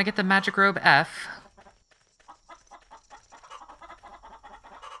the magic robe F.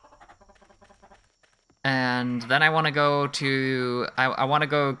 And then I want to go to... I want to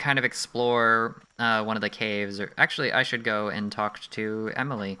go kind of explore one of the caves. Or actually, I should go and talk to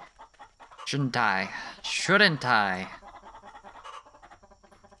Emily. Shouldn't I? Shouldn't I?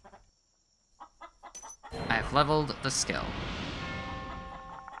 I've leveled the skill.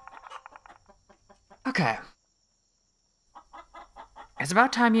 Okay. It's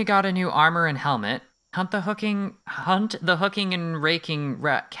about time you got a new armor and helmet. Hunt the hooking and raking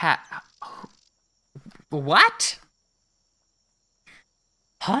cat... What?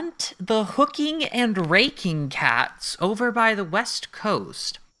 Hunt the hooking and raking cats over by the west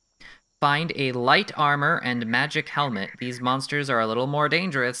coast. Find a light armor and magic helmet. These monsters are a little more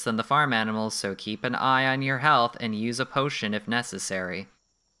dangerous than the farm animals, so keep an eye on your health and use a potion if necessary.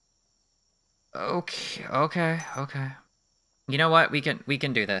 Okay. You know what? We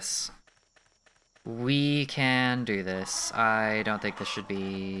can do this. We can do this. I don't think this should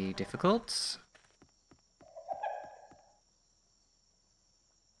be difficult.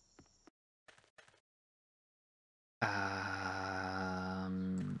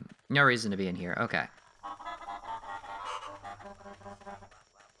 No reason to be in here. Okay.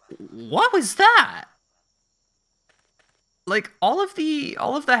 What was that? Like, all of the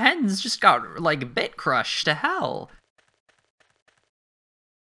hens just got, like, bit crushed to hell.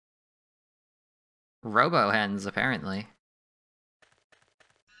 Robo-hens, apparently.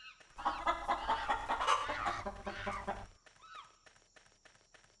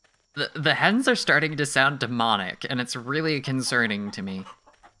 The hens are starting to sound demonic, and it's really concerning to me.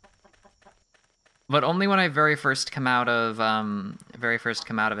 But only when I very first come out of a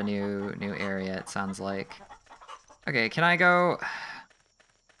new area, it sounds like. Okay, can I go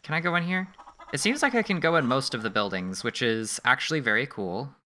in here? It seems like I can go in most of the buildings, which is actually very cool.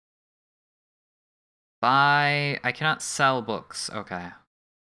 I cannot sell books. Okay.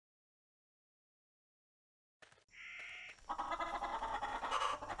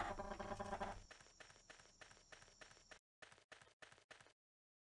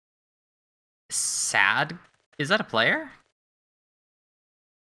 Sad? Is that a player?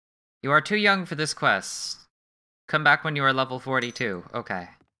 You are too young for this quest. Come back when you are level 42. Okay.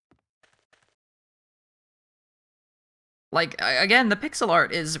 Like, again, the pixel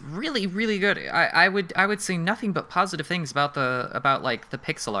art is really, really good. I would say nothing but positive things about the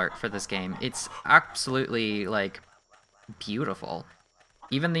pixel art for this game. It's absolutely, like, beautiful.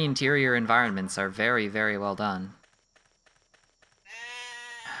 Even the interior environments are very, very well done.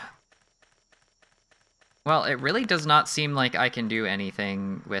 Well, it really does not seem like I can do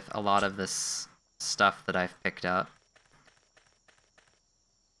anything with a lot of this stuff that I've picked up.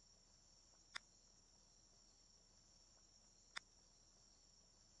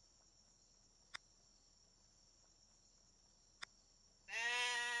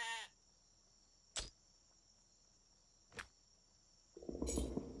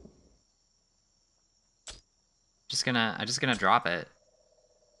 I'm just gonna drop it.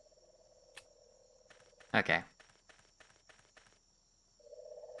 Okay.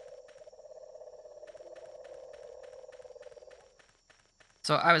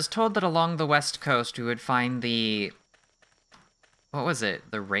 So I was told that along the west coast we would find the... What was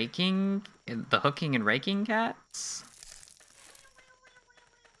it? The raking the hooking and raking cats?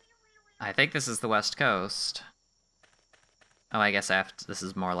 I think this is the West Coast. Oh, I guess this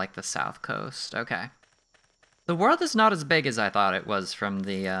is more like the South Coast. Okay. The world is not as big as I thought it was from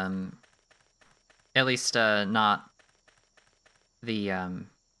the, at least, not the,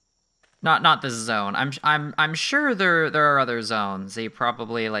 not this zone. I'm sure there are other zones. You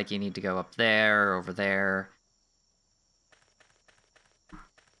probably, like, you need to go up there, over there.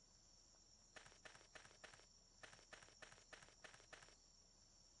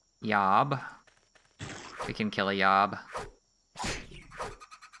 Yob. We can kill a yob.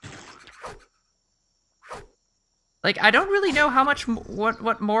 Like, I don't really know how much,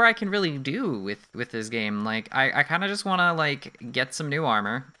 what more I can really do with this game. Like, I kind of just want to, like, get some new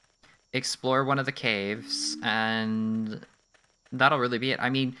armor, explore one of the caves, and that'll really be it.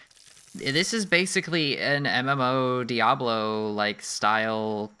 I mean, this is basically an MMO Diablo-like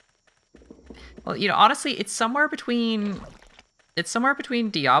style. Well, you know, honestly, it's somewhere between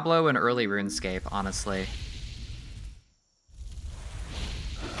Diablo and early RuneScape, honestly.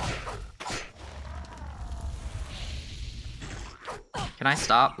 Can I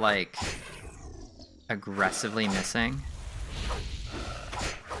stop, like, aggressively missing?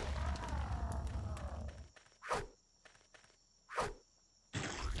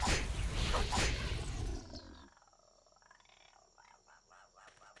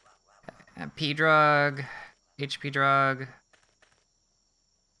 P drug, HP drug.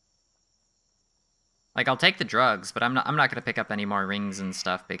 Like, I'll take the drugs, but I'm not gonna pick up any more rings and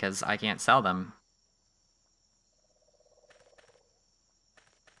stuff because I can't sell them.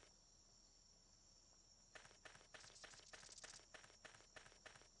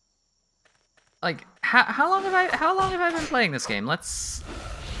 Like, how long have I been playing this game? Let's,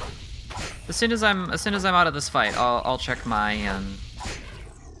 as soon as I'm out of this fight, I'll check my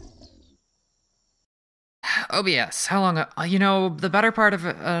OBS. How long? You know, the better part of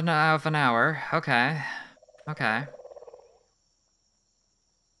an hour. Okay, okay.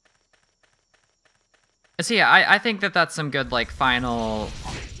 So yeah, I think that's some good, like, final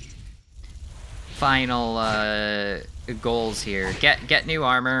goals here. Get new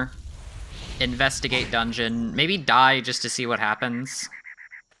armor. Investigate dungeon, maybe die just to see what happens.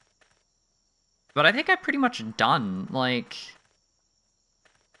 But I think I'm pretty much done. Like,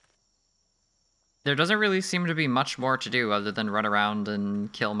 there doesn't really seem to be much more to do other than run around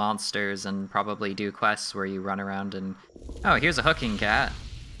and kill monsters and probably do quests where you run around and... Oh, here's a hooking cat.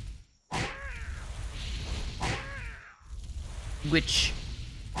 Which...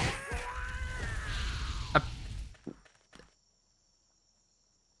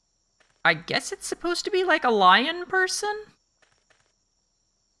 I guess it's supposed to be like a lion person?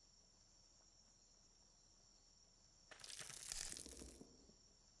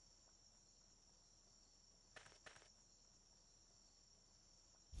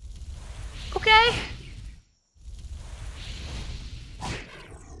 Okay.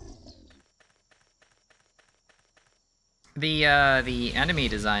 The enemy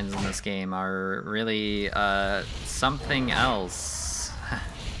designs in this game are really, something else.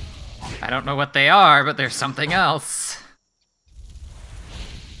 I don't know what they are, but they're something else.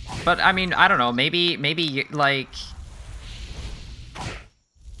 But, I mean, I don't know, maybe, like...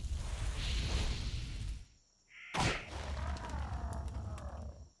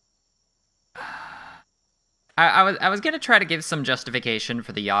 I was gonna try to give some justification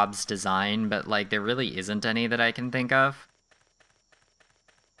for the Yob's design, but, like, there really isn't any that I can think of.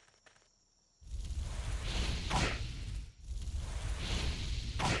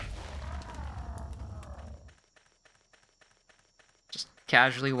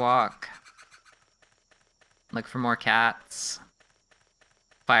 Casually walk. Look for more cats.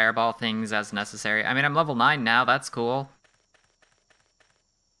 Fireball things as necessary. I mean, I'm level 9 now, that's cool.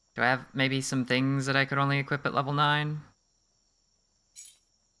 Do I have maybe some things that I could only equip at level 9?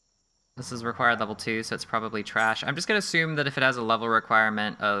 This is required level 2, so it's probably trash. I'm just gonna assume that if it has a level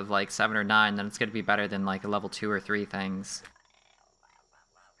requirement of like 7 or 9, then it's gonna be better than like a level 2 or 3 things.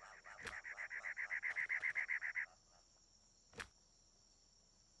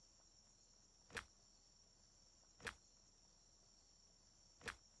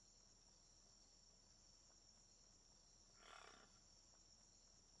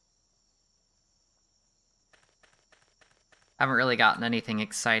 Haven't really gotten anything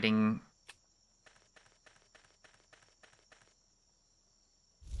exciting.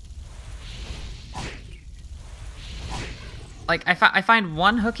 Like, I find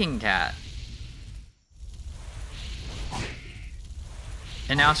one hooking cat.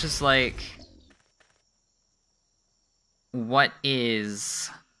 And now it's just like... What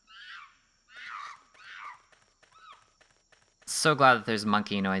is... so glad that there's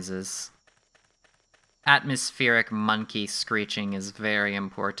monkey noises. Atmospheric monkey screeching is very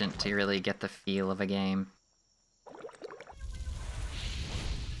important to really get the feel of a game.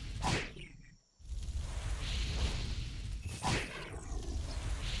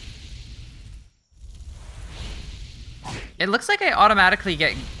 It looks like I automatically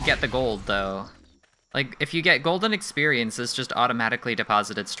get the gold, though. Like, if you get golden experience, it's just automatically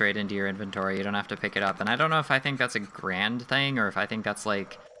deposited straight into your inventory. You don't have to pick it up. And I don't know if I think that's a grand thing, or if I think that's,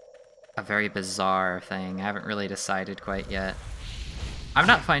 like, a very bizarre thing. I haven't really decided quite yet. I'm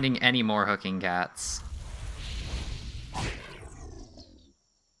not finding any more hooking cats.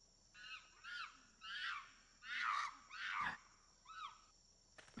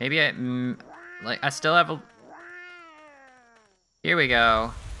 Maybe I still have a... Here we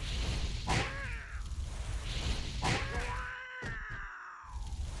go.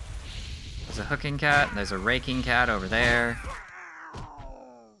 There's a hooking cat, and there's a raking cat over there.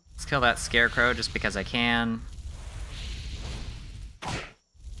 Let's kill that scarecrow just because I can.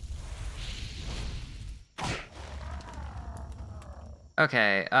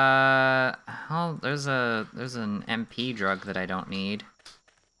 Okay, well, there's an MP drug that I don't need.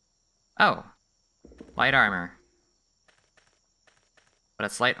 Oh, light armor. But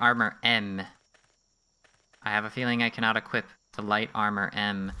it's light armor M. I have a feeling I cannot equip the light armor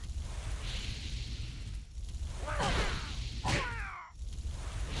M.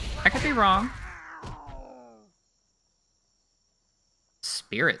 I could be wrong.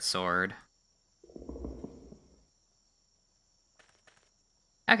 Spirit sword.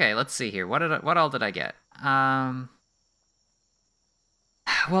 Okay, let's see here. What all did I get? Well,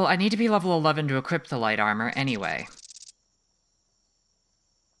 I need to be level 11 to equip the light armor anyway.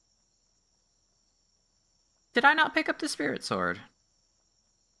 Did I not pick up the spirit sword?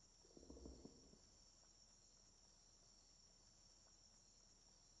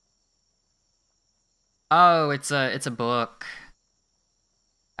 Oh, it's a book.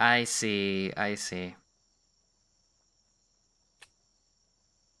 I see, I see.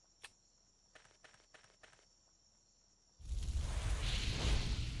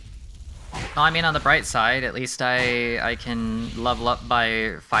 Well, I mean, on the bright side, at least I can level up by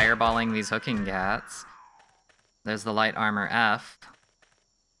fireballing these hooking cats. There's the light armor F.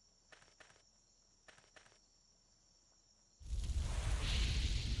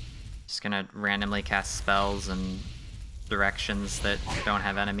 Just gonna randomly cast spells in directions that don't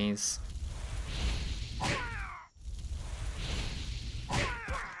have enemies.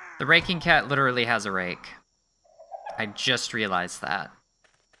 The raking cat literally has a rake. I just realized that.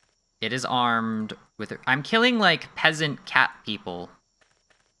 It is armed with... I'm killing, like, peasant cat people.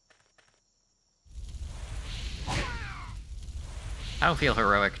 I don't feel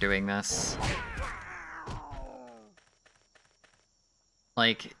heroic doing this.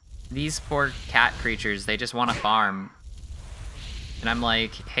 Like, these poor cat creatures, they just want to farm. And I'm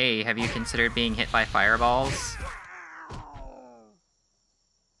like, hey, have you considered being hit by fireballs?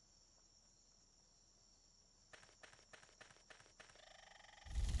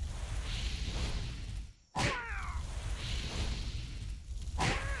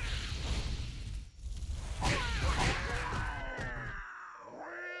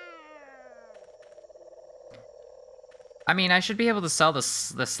 I mean, I should be able to sell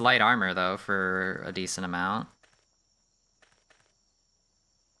this light armor, though, for a decent amount.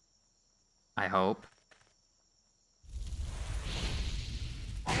 I hope.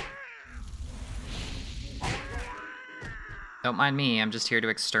 Don't mind me, I'm just here to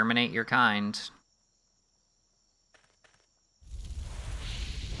exterminate your kind.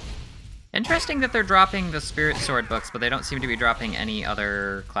 Interesting that they're dropping the Spirit Sword books, but they don't seem to be dropping any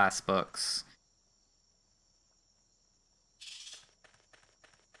other class books.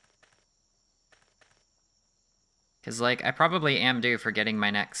 Because, like, I probably am due for getting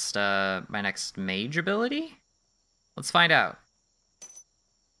my next mage ability? Let's find out.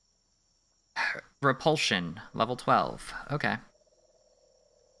 Repulsion, level 12. Okay.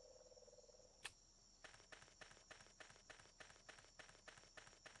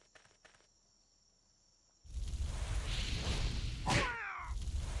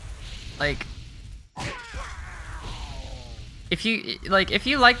 Like... If you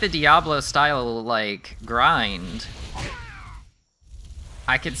like the Diablo style, like, grind,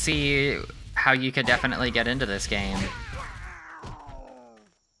 I could see how you could definitely get into this game.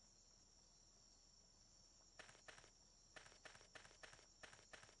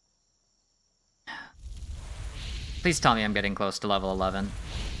 Please tell me I'm getting close to level 11.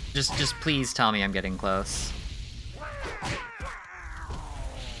 Just please tell me I'm getting close.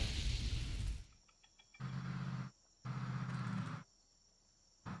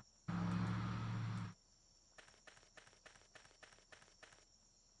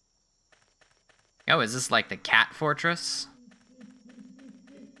 Oh, is this like the cat fortress?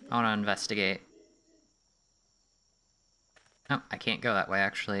 I want to investigate. Oh, I can't go that way,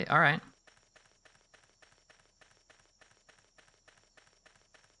 actually. Alright.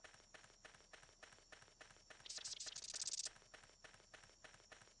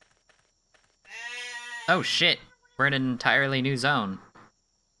 Oh, shit. We're in an entirely new zone.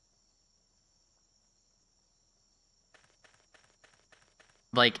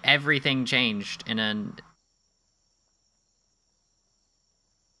 Like, everything changed in an...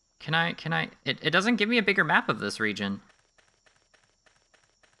 Can I... It doesn't give me a bigger map of this region.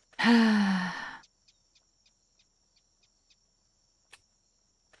 You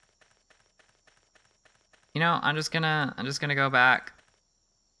know, I'm just gonna go back.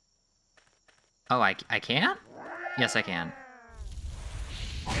 Oh, I can't? Yes, I can.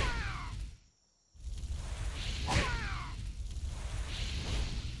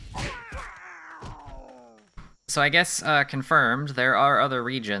 So I guess, confirmed, there are other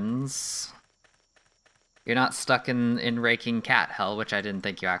regions. You're not stuck in raking cat hell, which I didn't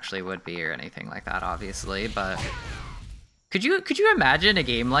think you actually would be or anything like that, obviously, but... Could you imagine a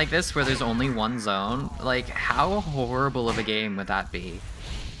game like this where there's only one zone? Like, how horrible of a game would that be?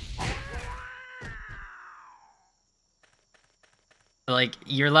 Like,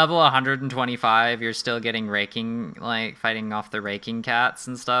 you're level 125, you're still getting raking, like, fighting off the raking cats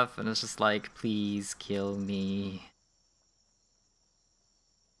and stuff, and it's just like, please kill me.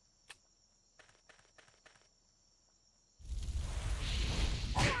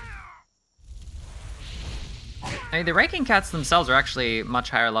 I mean, the raking cats themselves are actually much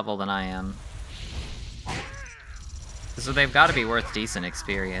higher level than I am. So they've got to be worth decent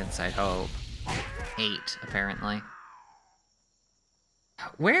experience, I hope. 8, apparently.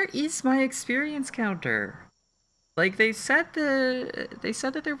 Where is my experience counter? Like, they said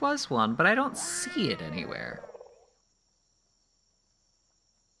that there was one, but I don't see it anywhere.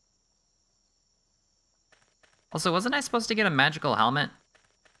 Also, wasn't I supposed to get a magical helmet?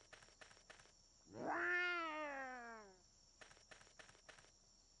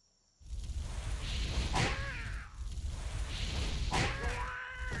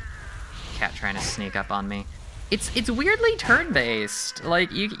 Cat trying to sneak up on me. It's weirdly turn-based.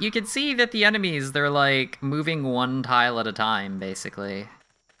 Like, you can see that the enemies, they're like moving one tile at a time, basically.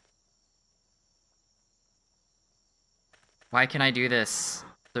 Why can I do this?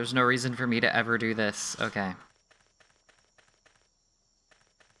 There's no reason for me to ever do this. Okay.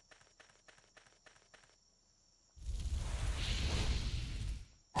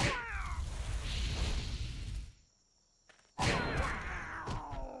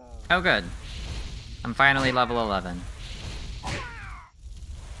 Oh, good. I'm finally level 11.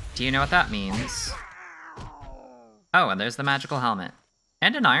 Do you know what that means? Oh, and there's the magical helmet.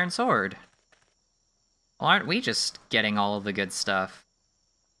 And an iron sword. Well, aren't we just getting all of the good stuff?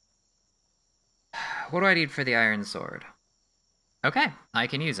 What do I need for the iron sword? Okay, I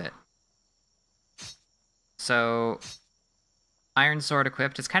can use it. So, iron sword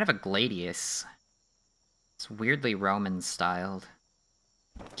equipped. It's kind of a gladius. It's weirdly Roman styled.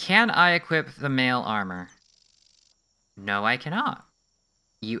 Can I equip the mail armor? No, I cannot.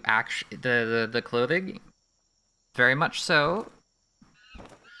 You actually... The clothing? Very much so.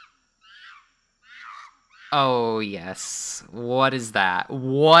 Oh, yes. What is that?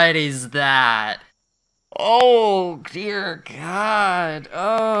 What is that? Oh, dear God.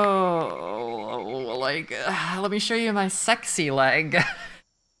 Oh, like, let me show you my sexy leg.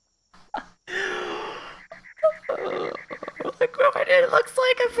 Like, it looks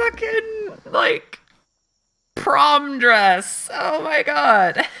like a fucking, like, prom dress. Oh my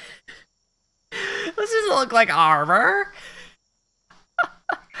God. This doesn't look like armor.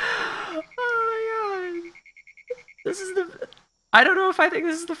 Oh my God. This is the... I don't know if I think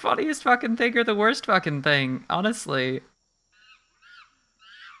this is the funniest fucking thing or the worst fucking thing, honestly.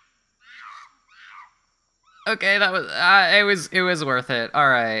 Okay, that was it was worth it. All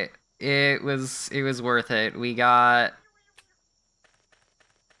right. It was worth it. We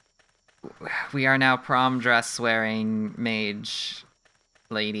are now prom dress wearing mage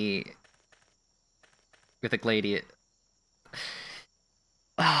lady with a gladiator.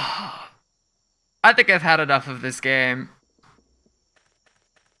 I think I've had enough of this game.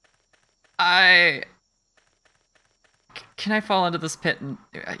 Can I fall into this pit and...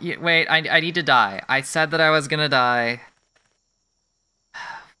 wait, I need to die. I said that I was gonna die.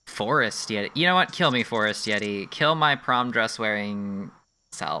 Forest Yeti. You know what? Kill me, Forest Yeti. Kill my prom dress wearing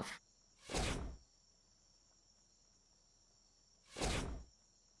self.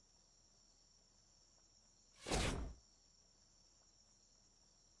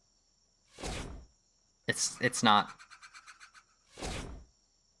 It's not.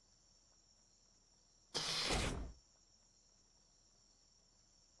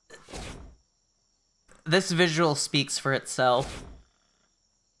 This visual speaks for itself.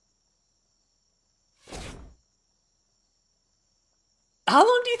 How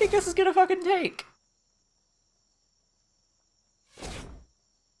long do you think this is gonna fucking take?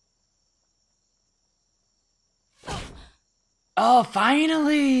 Oh,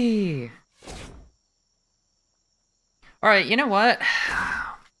 finally! Alright, you know what?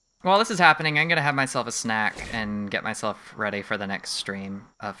 While this is happening, I'm gonna have myself a snack and get myself ready for the next stream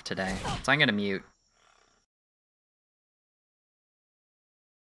of today. So I'm gonna mute.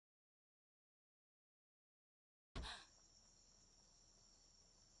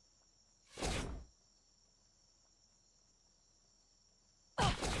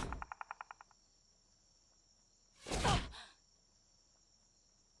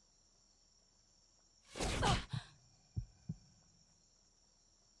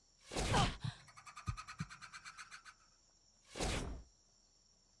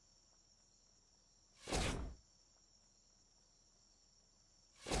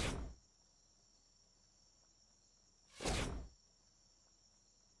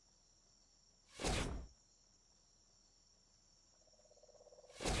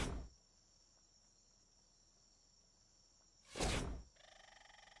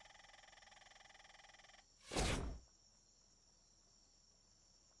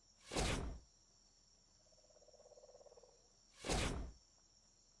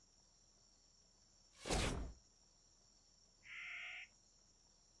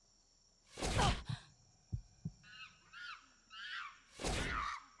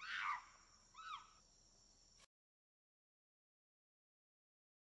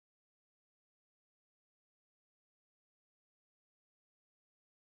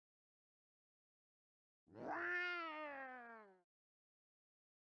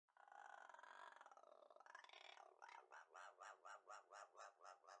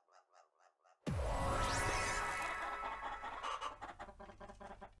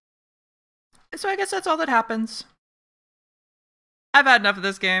 So I guess that's all that happens. I've had enough of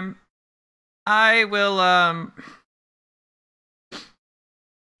this game. I will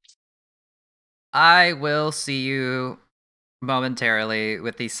see you momentarily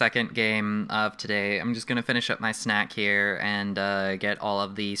with the second game of today. I'm just gonna finish up my snack here and get all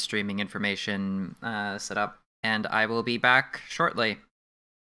of the streaming information set up, and I will be back shortly.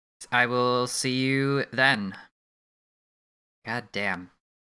 I will see you then. God damn.